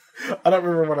 I don't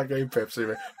remember what I gave Pepsi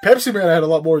Man. Pepsi Man I had a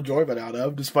lot more enjoyment out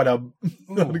of, despite how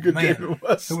not a good game it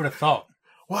was. Who would have thought?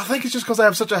 Well, I think it's just because I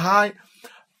have such a high...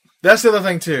 That's the other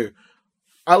thing, too.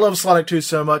 I love Sonic 2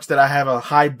 so much that I have a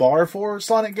high bar for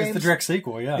Sonic games. It's the direct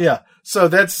sequel, yeah. Yeah. So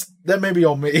that may be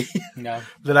on me. No.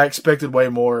 That I expected way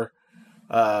more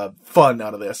fun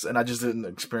out of this, and I just didn't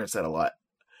experience that a lot.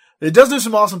 It does do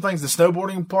some awesome things. The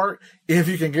snowboarding part, if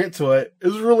you can get to it,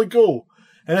 is really cool.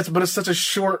 But it's such a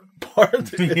short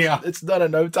part. It's done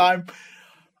in no time.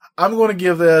 I'm going to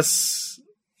give this...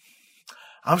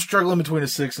 I'm struggling between a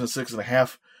 6 and a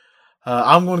 6.5.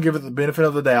 I'm going to give it the benefit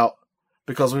of the doubt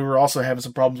because we were also having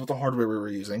some problems with the hardware we were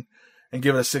using and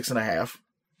give it a 6.5.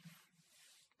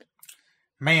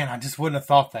 Man, I just wouldn't have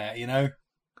thought that, you know?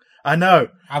 I know.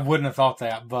 I wouldn't have thought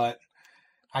that, but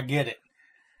I get it.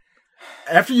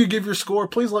 After you give your score,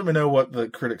 please let me know what the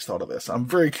critics thought of this. I'm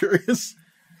very curious.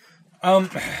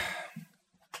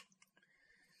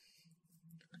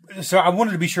 So I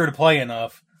wanted to be sure to play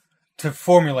enough to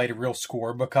formulate a real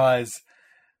score because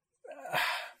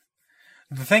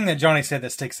the thing that Johnny said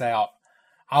that sticks out,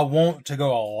 I want to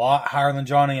go a lot higher than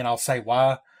Johnny, and I'll say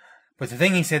why. But the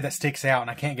thing he said that sticks out, and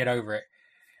I can't get over it,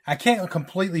 I can't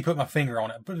completely put my finger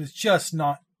on it, but it's just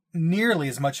not nearly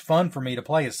as much fun for me to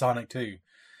play as Sonic 2.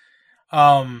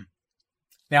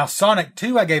 Now, Sonic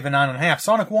 2, I gave a 9.5.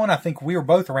 Sonic 1, I think we were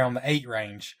both around the 8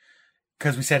 range.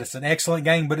 Because we said it's an excellent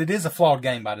game, but it is a flawed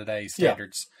game by today's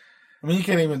standards. Yeah. I mean, you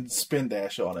can't even spin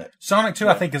dash on it. Sonic 2,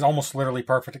 I think, is almost literally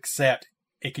perfect, except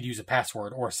it could use a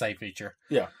password or a save feature.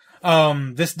 Yeah.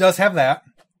 This does have that.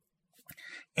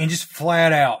 And just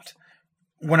flat out,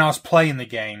 when I was playing the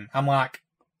game, I'm like,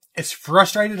 as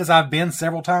frustrated as I've been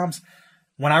several times,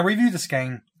 when I review this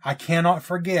game, I cannot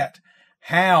forget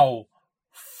how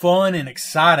fun and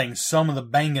exciting some of the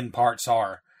banging parts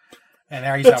are. And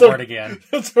there I use that word again.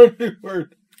 That's our new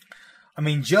word. I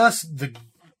mean, just the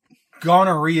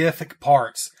gonorrheific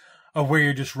parts of where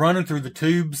you're just running through the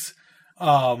tubes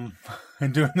and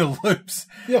doing the loops.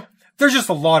 Yeah. There's just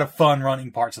a lot of fun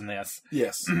running parts in this.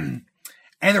 Yes. And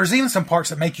there's even some parts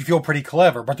that make you feel pretty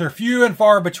clever, but they're few and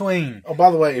far between. Oh,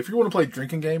 by the way, if you want to play a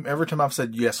drinking game, every time I've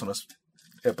said yes on this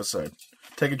episode,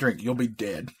 take a drink. You'll be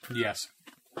dead. Yes.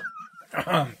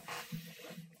 I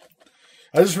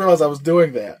just realized I was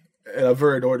doing that. and I'm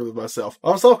very annoyed with myself.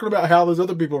 I was talking about how those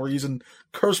other people were using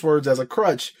curse words as a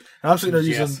crutch, and I'm sitting there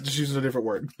just using a different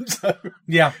word. So,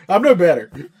 Yeah. I'm no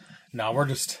better. No, we're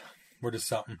just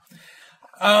something.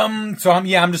 So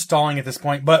I'm just stalling at this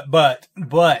point, but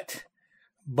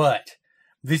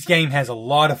this game has a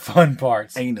lot of fun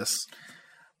parts. Anus.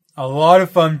 A lot of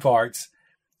fun parts.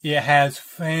 It has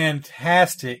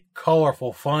fantastic,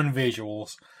 colorful, fun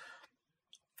visuals.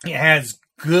 It has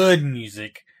good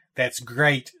music that's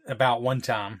great about one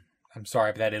time. I'm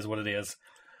sorry, but that is what it is.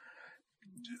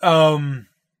 And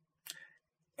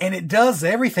it does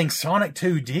everything Sonic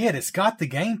 2 did. It's got the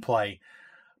gameplay.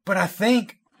 But I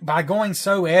think by going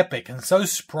so epic and so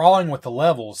sprawling with the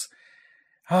levels,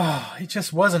 it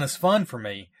just wasn't as fun for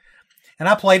me. And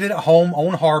I played it at home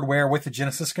on hardware with the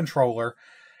Genesis controller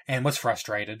and was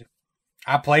frustrated.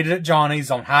 I played it at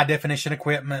Johnny's on high definition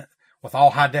equipment with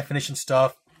all high definition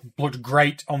stuff. Looked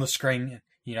great on the screen,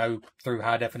 through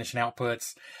high definition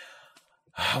outputs.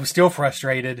 I was still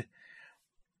frustrated,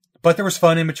 but there was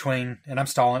fun in between, and I'm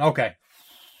stalling. Okay.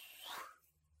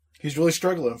 He's really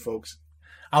struggling, folks.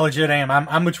 I legit am.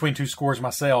 I'm between two scores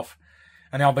myself.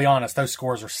 And I'll be honest, those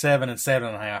scores are 7 and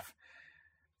 7.5.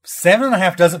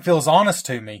 7.5 doesn't feel as honest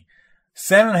to me.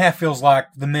 7.5 feels like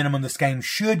the minimum this game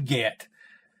should get.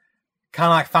 Kind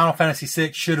of like Final Fantasy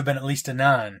VI should have been at least a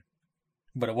 9.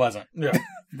 But it wasn't. Yeah,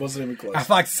 wasn't even close. I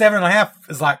feel like 7.5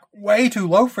 is like way too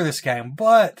low for this game,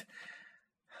 but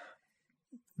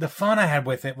the fun I had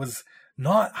with it was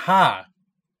not high.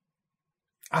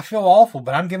 I feel awful,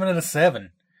 but I'm giving it a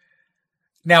 7.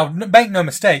 Now, make no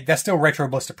mistake, that's still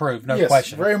RetroBlist approved, no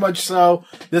question. Very much so.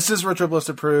 This is RetroBlist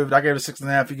approved. I gave it a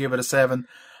 6.5. You gave it a 7.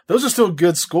 Those are still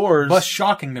good scores. But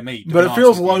shocking to me. But it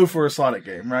feels low for a Sonic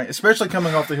game, right? Especially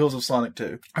coming off the heels of Sonic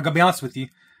 2. I'm going to be honest with you.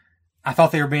 I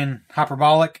thought they were being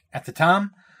hyperbolic at the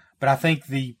time, but I think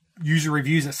the user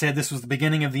reviews that said this was the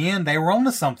beginning of the end, they were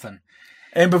onto something.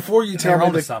 And before you tell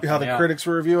me how the yeah. critics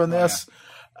were reviewing this,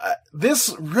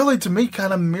 this really, to me,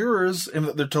 kind of mirrors, and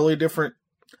they're totally different.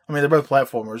 I mean, they're both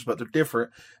platformers, but they're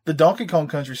different. The Donkey Kong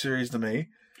Country series to me,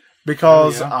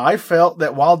 because I felt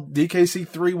that while DKC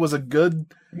 3 was a good,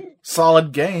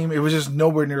 solid game, it was just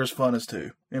nowhere near as fun as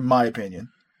 2, in my opinion.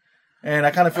 And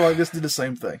I kind of feel like this did the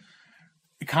same thing.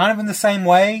 Kind of in the same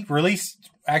way,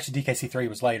 released, actually DKC 3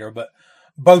 was later, but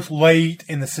both late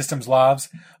in the system's lives,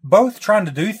 both trying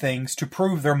to do things to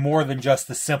prove they're more than just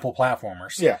the simple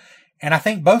platformers. Yeah. And I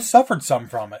think both suffered some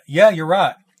from it. Yeah, you're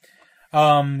right.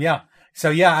 Yeah. So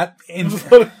yeah. We've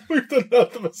done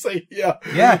nothing but say yeah.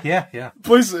 Yeah.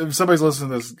 Please, if somebody's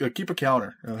listening to this, keep a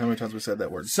counter on how many times we said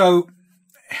that word. So,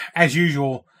 as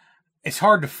usual, it's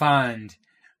hard to find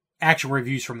actual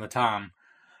reviews from the time.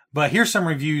 But here's some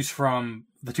reviews from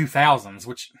the 2000s,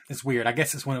 which is weird. I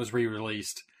guess it's when it was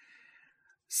re-released.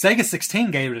 Sega 16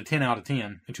 gave it a 10 out of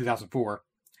 10 in 2004.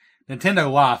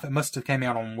 Nintendo Life, it must have came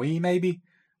out on Wii maybe,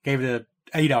 gave it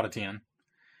a 8 out of 10.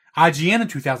 IGN in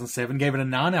 2007 gave it a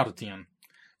 9 out of 10.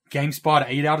 GameSpot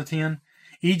 8 out of 10.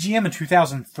 EGM in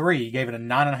 2003 gave it a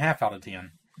 9.5 out of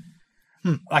 10.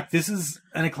 Like, this is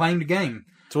an acclaimed game.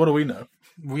 So what do we know?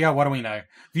 Yeah, what do we know?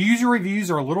 The user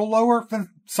reviews are a little lower than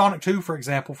Sonic 2, for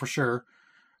example, for sure.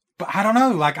 But I don't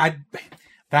know.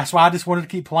 That's why I just wanted to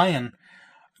keep playing.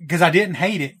 Because I didn't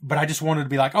hate it, but I just wanted to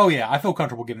be like, oh yeah, I feel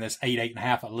comfortable giving this 8,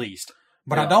 8.5 at least.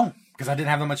 But I don't, because I didn't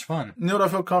have that much fun. You know what I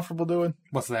feel comfortable doing?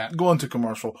 What's that? Going to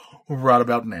commercial right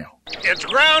about now. It's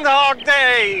Groundhog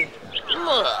Day!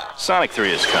 Sonic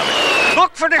 3 is coming.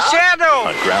 Look for the shadow!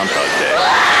 On Groundhog Day.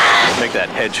 Make that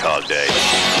Hedgehog Day.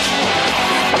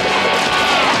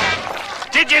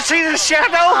 Did you see the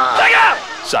shadow? Look out!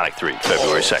 Sonic 3,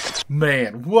 February 2nd.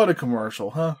 Man, what a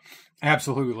commercial, huh?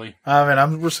 Absolutely. I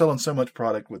mean, we're selling so much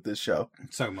product with this show.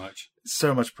 So much.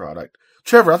 So much product.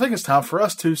 Trevor, I think it's time for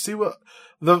us to see what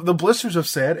the blisters have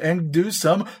said and do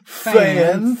some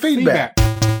fan feedback.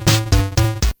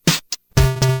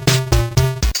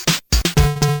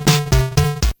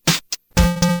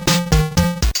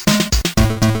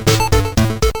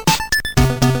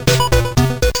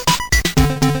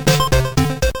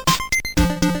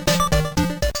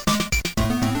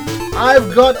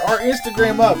 I've got our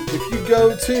Instagram up. If you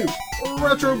go to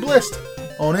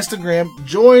RetroBlist on Instagram,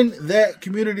 join that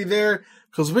community there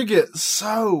because we get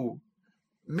so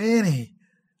many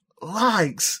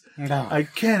likes. No. I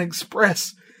can't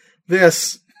express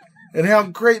this and how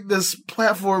great this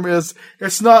platform is.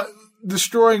 It's not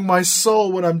destroying my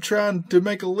soul when I'm trying to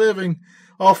make a living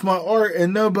off my art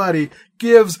and nobody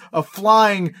gives a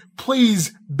flying,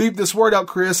 please beep this word out,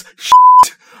 Chris,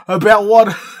 about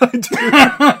what I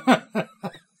do.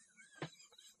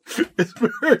 It's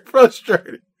very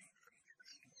frustrating.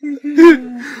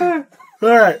 All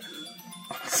right.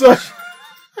 So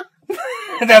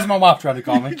That's my wife tried to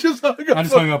call me. you just hung up. I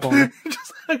just hung up on her.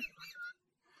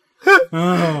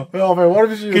 Oh. Oh man,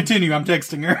 what if she? Continue. I'm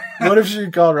texting her. What if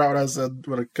she called right when I said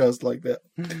would have cussed like that?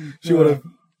 She would have.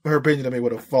 Her opinion of me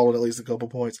would have fallen at least a couple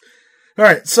points. All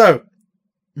right, so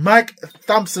Mike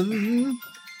Thompson.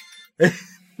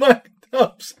 Mike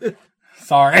Thompson.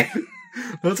 Sorry.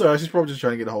 That's all right. She's probably just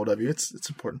trying to get a hold of you. It's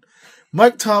important.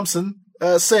 Mike Thompson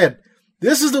said,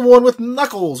 "This is the one with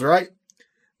Knuckles, right?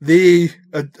 The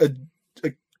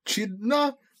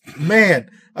Echidna?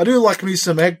 Man, I do like me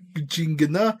some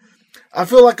Echidna. I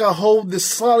feel like I hold this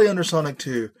slightly under Sonic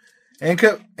 2,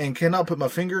 and cannot put my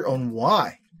finger on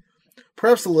why.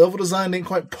 Perhaps the level design didn't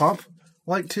quite pop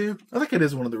like 2. I think it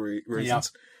is one of the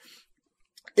reasons.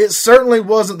 Yeah. It certainly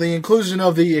wasn't the inclusion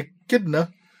of the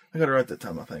Echidna. I got it right that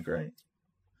time, I think, right?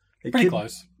 Pretty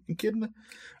close. Echidna?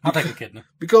 I'll take Echidna.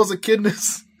 Because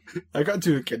echidnas... I got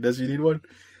 2 echidnas. You need one?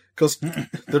 Because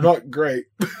they're not great.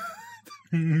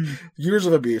 Years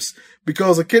of abuse.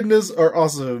 Because echidnas are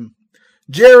awesome.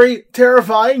 Jerry,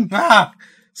 terrifying,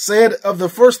 said, of the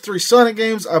first 3 Sonic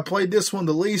games, I played this one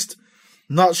the least.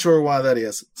 Not sure why that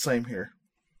is. Same here.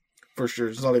 For sure.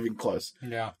 It's not even close.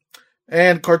 Yeah.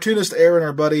 And cartoonist Aaron,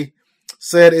 our buddy,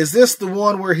 said, is this the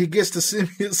one where he gets the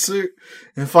symbiote suit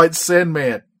and fights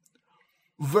Sandman?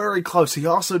 Very close. He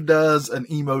also does an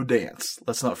emo dance.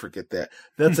 Let's not forget that.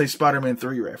 That's a Spider-Man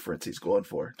 3 reference he's going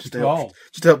for. Just to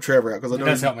help Trevor out. It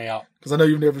does help me out. Because I know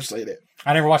you've never seen it.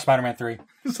 I never watched Spider-Man 3.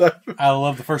 So, I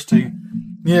love the first 2.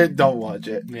 yeah, don't watch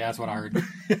it. Yeah, that's what I heard.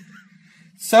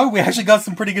 So, we actually got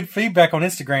some pretty good feedback on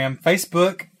Instagram.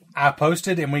 Facebook, I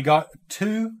posted, and we got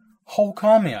 2 whole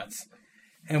comments.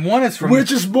 And one is from...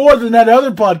 Which is more than that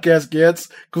other podcast gets,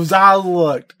 because I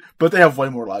looked. But they have way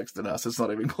more likes than us. It's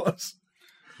not even close.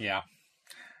 Yeah.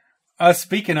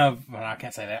 Speaking of... Well, I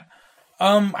can't say that.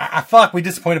 I feel like we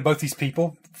disappointed both these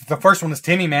people. The first one is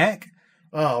Timmy Mack.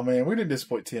 Oh, man. We didn't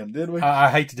disappoint Tim, did we? I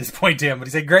hate to disappoint Tim, but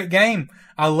he said, great game.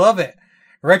 I love it.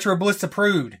 Retro Bliss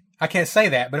approved. I can't say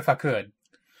that, but if I could.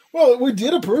 Well, we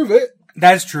did approve it.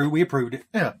 That is true. We approved it.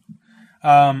 Yeah.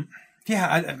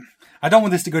 Yeah, I don't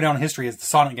want this to go down in history as the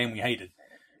Sonic game we hated.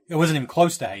 It wasn't even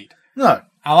close to hate. No.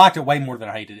 I liked it way more than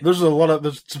I hated it. There's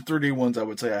some 3D ones I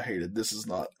would say I hated. This is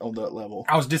not on that level.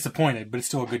 I was disappointed, but it's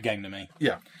still a good game to me.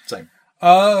 Yeah, same.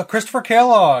 Christopher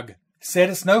Kellogg said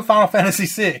it's no Final Fantasy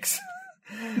VI.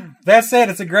 That said,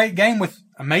 it's a great game with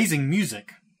amazing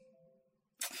music.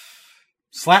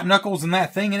 Slap Knuckles and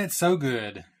that thing in it's so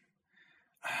good.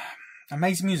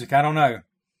 Amazing music, I don't know.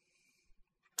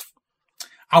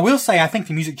 I will say I think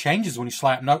the music changes when you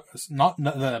slap God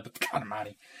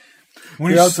almighty.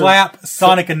 When you slap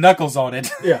Sonic and Knuckles on it.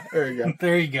 Yeah, there you go.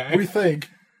 There you go. What do you think?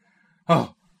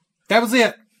 Oh, that was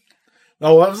it.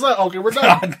 Oh, that was that. Okay, we're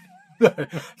done.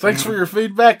 Thanks for your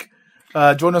feedback.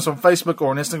 Join us on Facebook or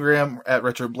on Instagram at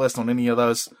Retro Bliss on any of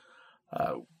those.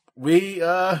 We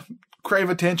crave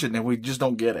attention and we just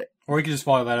don't get it. Or you can just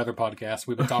follow that other podcast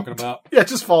we've been talking about. Yeah,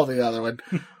 just follow the other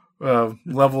one.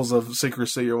 Levels of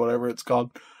Secrecy or whatever it's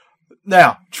called.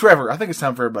 Now, Trevor, I think it's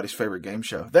time for everybody's favorite game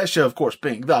show. That show, of course,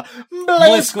 being the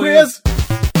Bliss Quiz.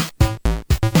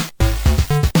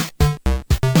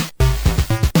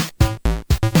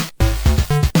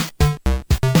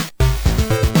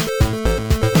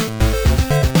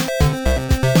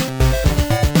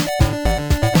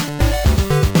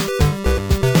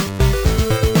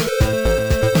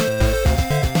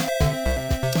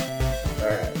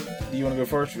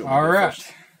 First, all right.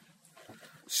 First.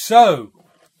 So,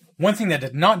 one thing that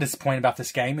did not disappoint about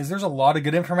this game is there's a lot of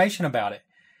good information about it.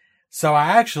 So I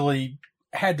actually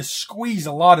had to squeeze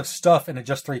a lot of stuff into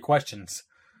just 3 questions.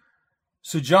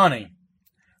 So Johnny,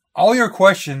 all your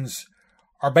questions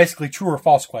are basically true or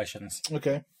false questions.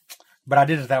 Okay. But I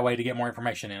did it that way to get more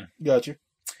information in. Gotcha.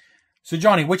 So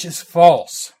Johnny, which is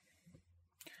false?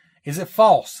 Is it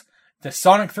false that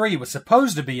Sonic 3 was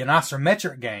supposed to be an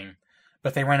isometric game,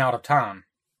 but they ran out of time?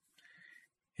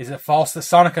 Is it false that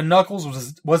Sonic and Knuckles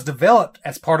was developed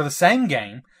as part of the same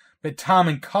game, but time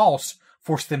and cost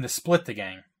forced them to split the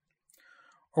game?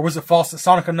 Or was it false that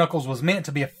Sonic and Knuckles was meant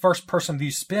to be a first-person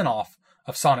view spin-off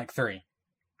of Sonic 3?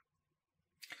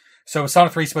 So is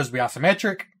Sonic 3 supposed to be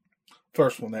isometric?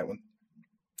 First one, that one.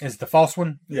 Is the false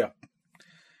one? Yeah.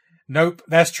 Nope,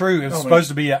 that's true. It was supposed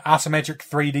to be an isometric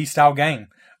 3D style game,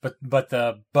 but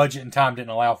the budget and time didn't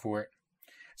allow for it.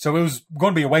 So it was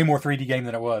going to be a way more 3D game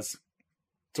than it was.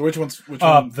 So which one?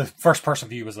 The first person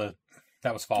view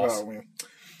that was false. Oh, man.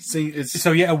 See,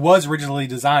 so yeah, it was originally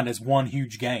designed as one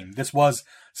huge game. This was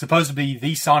supposed to be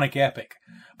the Sonic Epic,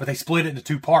 but they split it into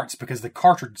 2 parts because the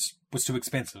cartridge was too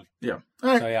expensive. Yeah.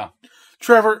 All right. So yeah.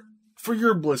 Trevor, for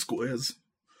your Bliss Quiz,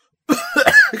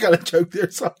 I got a joke there.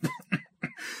 Something.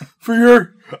 I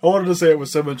wanted to say it with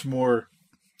so much more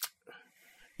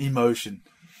emotion.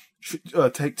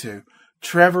 Take 2.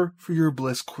 Trevor, for your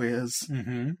Bliss quiz.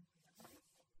 Mm-hmm.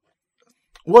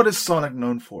 What is Sonic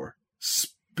known for?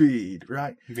 Speed,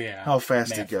 right? Yeah. How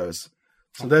fast he goes.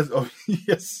 So that's,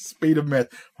 yes, speed of meth.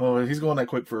 Oh, he's going that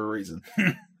quick for a reason.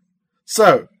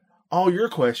 So, all your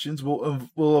questions will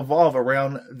evolve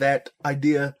around that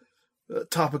idea,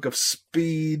 topic of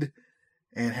speed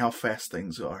and how fast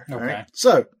things are. Okay. All right?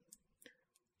 So,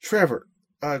 Trevor,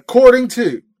 according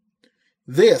to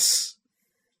this,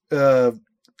 from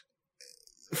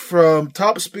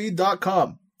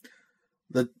topspeed.com,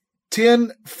 the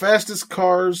 10 fastest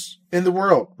cars in the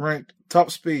world, ranked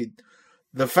top speed.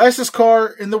 The fastest car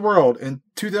in the world in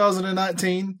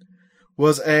 2019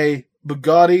 was a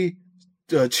Bugatti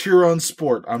Chiron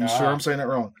Sport. I'm sure I'm saying that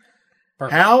wrong.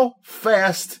 Perfect. How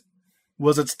fast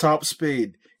was its top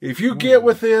speed? If you get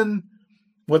within,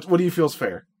 what do you feel is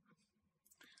fair?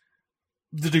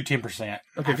 To do 10%.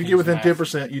 Okay, if you get within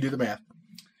 10%, you do the math.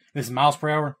 This is miles per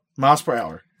hour? Miles per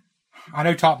hour. I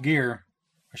know Top Gear,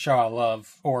 a show I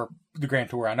love, or the Grand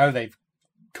Tour. I know they've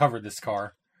covered this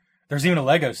car. There's even a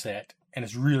Lego set, and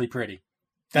it's really pretty.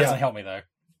 That doesn't help me, though.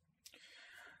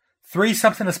 3,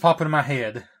 something that's popping in my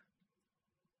head.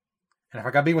 And if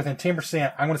I got to be within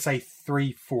 10%, I'm going to say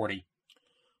 340.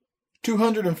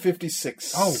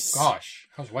 256. Oh, gosh.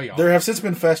 I was way off. There have since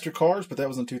been faster cars, but that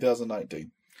was in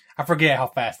 2019. I forget how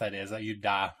fast that is. That you'd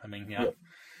die. I mean, yeah. Yep.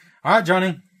 All right,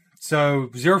 Johnny. So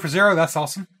 0 for 0. That's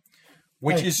awesome.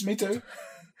 Me too.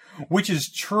 Which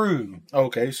is true.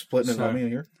 Okay, splitting it on me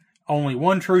here. Only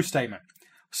one true statement.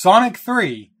 Sonic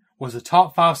 3 was the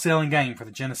top 5 selling game for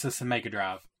the Genesis and Mega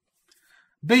Drive.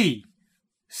 B.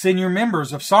 Senior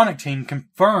members of Sonic Team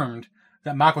confirmed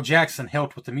that Michael Jackson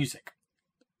helped with the music.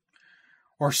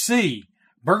 Or C.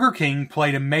 Burger King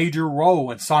played a major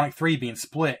role in Sonic 3 being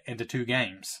split into 2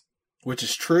 games. Which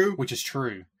is true. Which is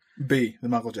true. B. The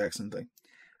Michael Jackson thing.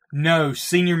 No,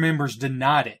 senior members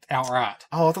denied it outright.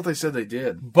 Oh, I thought they said they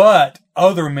did. But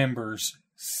other members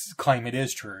claim it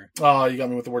is true. Oh, you got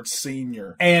me with the word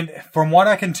senior. And from what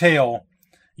I can tell,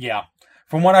 it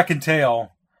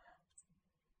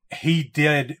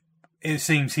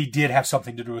seems he did have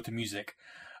something to do with the music.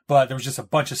 But there was just a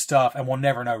bunch of stuff, and we'll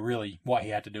never know really what he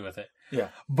had to do with it. Yeah.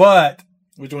 But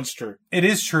which one's true? It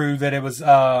is true that it was it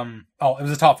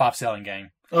was a top 5 selling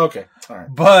game. Okay. All right.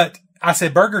 But I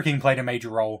said Burger King played a major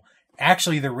role.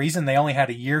 Actually, the reason they only had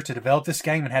a year to develop this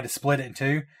game and had to split it in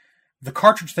 2, the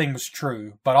cartridge thing was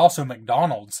true, but also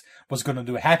McDonald's was going to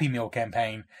do a Happy Meal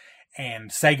campaign, and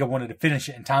Sega wanted to finish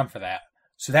it in time for that.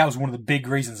 So that was one of the big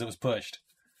reasons it was pushed.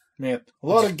 Man, a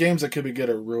lot of games that could be good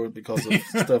are ruined because of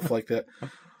stuff like that. All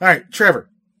right, Trevor.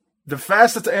 The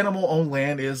fastest animal on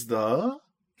land is the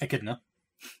echidna.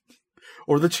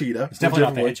 Or the cheetah. It's definitely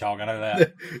not the hedgehog, I know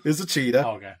that. It's a cheetah.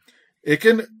 Oh, okay. It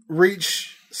can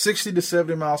reach 60 to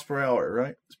 70 miles per hour,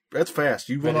 right? That's fast.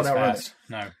 You will not outrun it.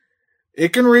 No. It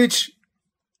can reach,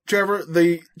 Trevor,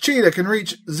 the cheetah can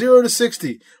reach 0 to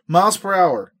 60 miles per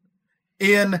hour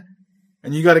and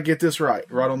you got to get this right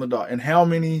on the dot. In how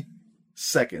many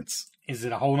seconds? Is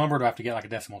it a whole number or do I have to get like a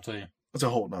decimal too? It's a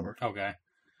whole number. Okay.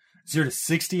 0 to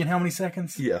 60 in how many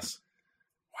seconds? Yes.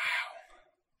 Wow.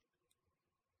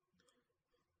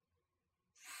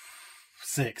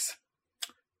 6.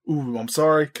 Ooh, I'm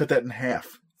sorry. Cut that in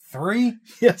half. 3?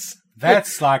 Yes.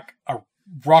 That's like a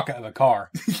rocket of a car.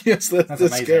 Yes,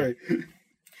 that's scary.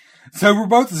 So we're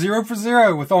both 0 for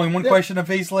 0 with only one question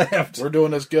apiece left. We're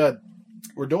doing this good.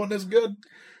 We're doing this good.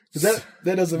 That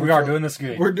doesn't. We are doing this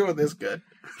good. We're doing this good.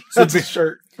 So That's a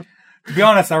shirt. To be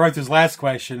honest, I wrote this last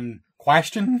question.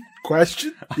 Question?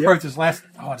 I wrote this last.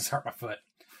 Oh, I just hurt my foot.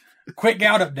 Quick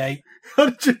gout update. How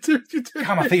did you do?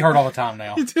 God, my feet hurt all the time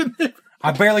now. You didn't.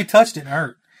 I barely touched it and it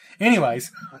hurt.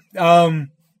 Anyways, Knuckles.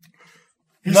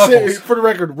 For the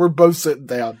record, we're both sitting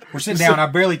down. We're sitting down. I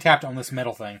barely tapped on this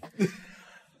metal thing.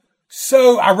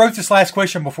 So I wrote this last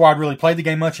question before I'd really played the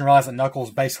game much and realized that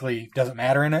Knuckles basically doesn't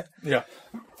matter in it. Yeah.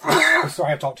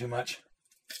 Sorry, I've talked too much.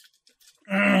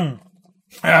 How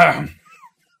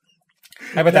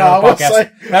about that other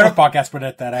podcast? That other podcast would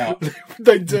edit that out.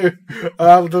 They do.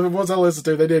 The ones I listen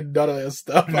to, they did none of this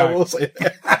stuff. No. I will say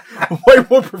that. Way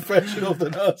more professional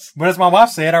than us. But as my wife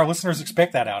said, our listeners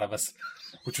expect that out of us,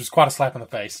 which was quite a slap in the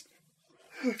face.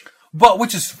 But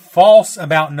which is false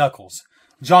about Knuckles.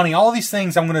 Johnny, all of these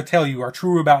things I'm going to tell you are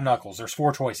true about Knuckles. There's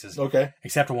 4 choices. Okay.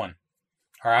 Except one.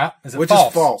 All right? Is it which false?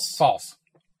 Is false? False.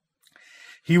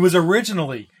 He was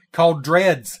originally called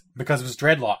Dreads because of his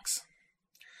dreadlocks.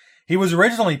 He was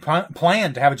originally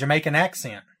planned to have a Jamaican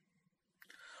accent.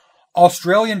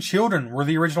 Australian children were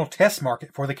the original test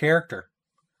market for the character.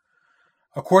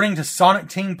 According to Sonic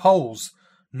Team polls,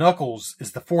 Knuckles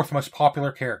is the 4th most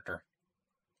popular character,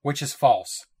 which is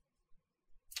false.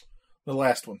 The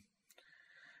last one.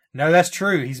 No, that's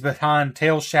true. He's behind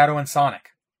Tails, Shadow, and Sonic.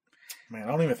 Man, I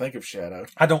don't even think of Shadow.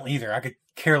 I don't either. I could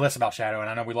care less about Shadow, and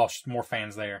I know we lost more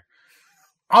fans there.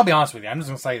 I'll be honest with you. I'm just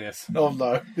going to say this. Oh,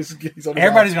 no.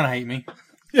 Everybody's going to hate me.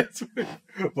 Yes.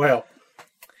 Well,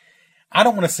 I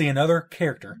don't want to see another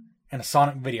character in a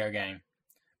Sonic video game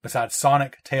besides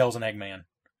Sonic, Tails, and Eggman.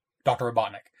 Dr.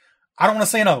 Robotnik. I don't want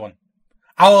to see another one.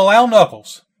 I'll allow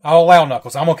Knuckles.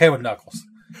 I'm okay with Knuckles.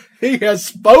 He has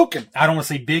spoken. I don't want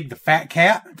to see Big the Fat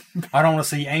Cat. I don't want to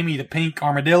see Amy the Pink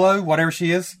Armadillo, whatever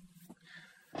she is.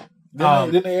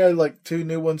 Didn't they add like 2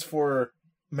 new ones for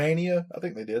Mania? I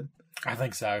think they did. I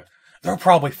think so. They're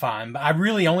probably fine, but I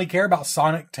really only care about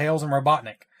Sonic, Tails, and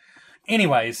Robotnik.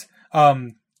 Anyways,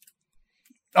 oh,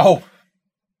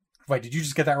 wait, did you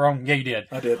just get that wrong? Yeah, you did.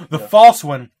 I did. The false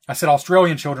one, I said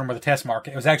Australian children were the test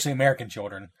market. It was actually American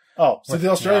children. Oh, so the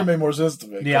Australian made more sense to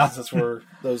me. Yeah. That's where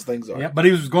those things are. Yeah, but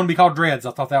he was going to be called Dreads.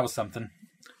 I thought that was something.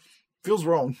 Feels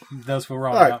wrong. It does feel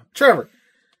wrong. All right, Yeah. Trevor.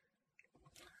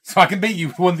 So I can beat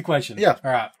you with the question. Yeah.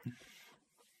 All right.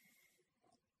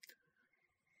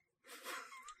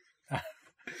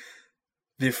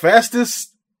 The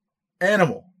fastest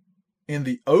animal in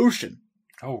the ocean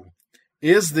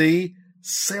is the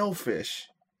sailfish.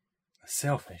 A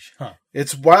sailfish, huh?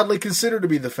 It's widely considered to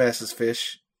be the fastest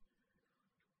fish.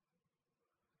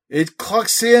 It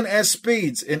clocks in at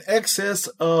speeds in excess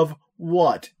of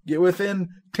what? Get within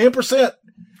 10%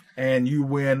 and you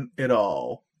win it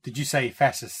all. Did you say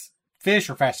fastest fish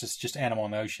or fastest just animal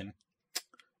in the ocean?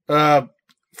 Well,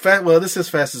 this is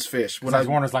fastest fish. When I was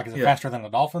wondering, is it faster than a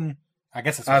dolphin? I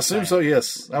guess it's. I assume so.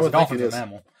 Yes, I would think it is.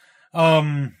 An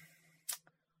animal.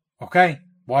 Okay.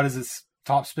 What is its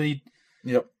top speed?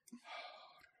 Yep.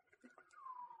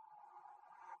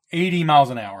 80 miles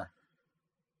an hour.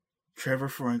 Trevor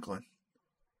Franklin.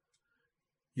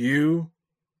 You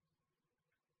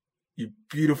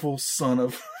beautiful son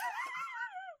of.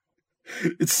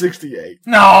 It's 68.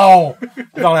 No! I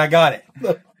thought I got it.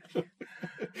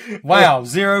 Wow.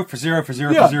 0 for 0 for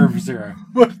 0 for 0 for 0.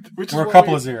 We're a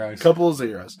couple of zeros. Couple of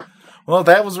zeros. Well,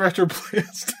 that was Retro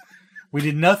Blitzed. We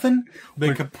did nothing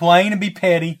but complain and be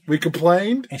petty. We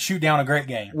complained. And shoot down a great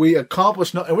game. We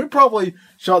accomplished nothing. And we probably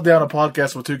shot down a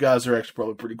podcast with 2 guys who are actually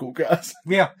probably pretty cool guys.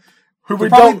 Yeah. Who we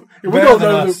don't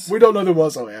know them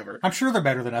whatsoever. I'm sure they're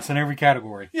better than us in every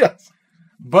category. Yes.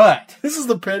 But this is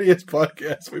the pettiest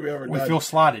podcast we've ever done. We feel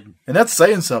slighted. And that's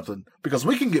saying something, because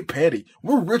we can get petty.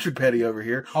 We're Richard Petty over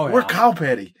here. Oh, yeah. We're Kyle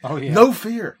Petty. Oh, yeah. No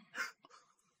fear.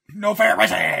 No fear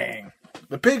racing.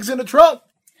 The pig's in the trunk,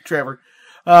 Trevor.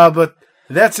 But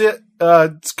that's it.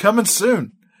 It's coming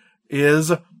soon.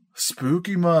 Is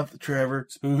Spooky Month, Trevor.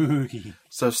 Spooky.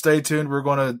 So stay tuned. We're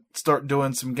going to start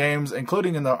doing some games,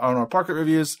 including on our Pocket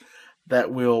Reviews,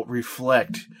 that will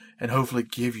reflect and hopefully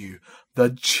give you the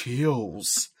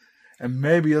chills. And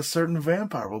maybe a certain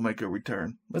vampire will make a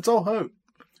return. Let's all hope.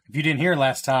 If you didn't hear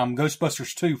last time,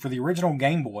 Ghostbusters 2 for the original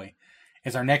Game Boy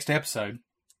is our next episode.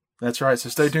 That's right. So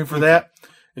stay tuned for that.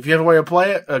 If you have a way to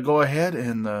play it, go ahead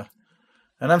and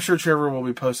I'm sure Trevor will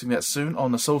be posting that soon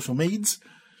on the social medias.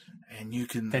 And you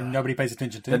can. That nobody pays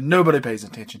attention to. That nobody pays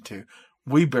attention to.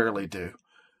 We barely do.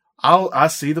 I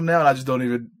see them now and I just don't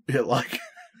even hit like.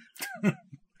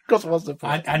 Because what's the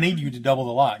point? I need you to double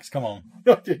the likes. Come on.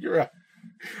 You're right.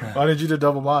 I need you to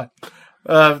double mine.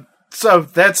 So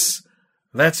that's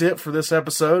it for this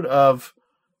episode of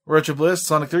Retro Bliss.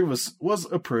 Sonic 3 was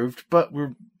approved, but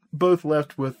we're both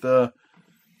left with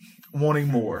wanting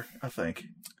more, I think.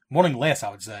 Wanting less,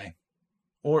 I would say.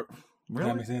 Or really? Does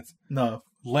that make sense? No.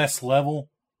 Less level,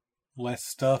 less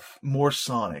stuff. More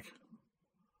Sonic. Does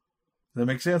that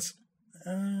make sense?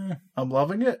 I'm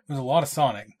loving it. There's a lot of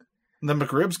Sonic. The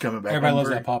McRib's coming back. Everybody loves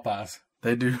that Popeyes.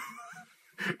 They do.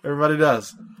 Everybody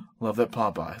does. Love that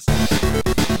Popeyes.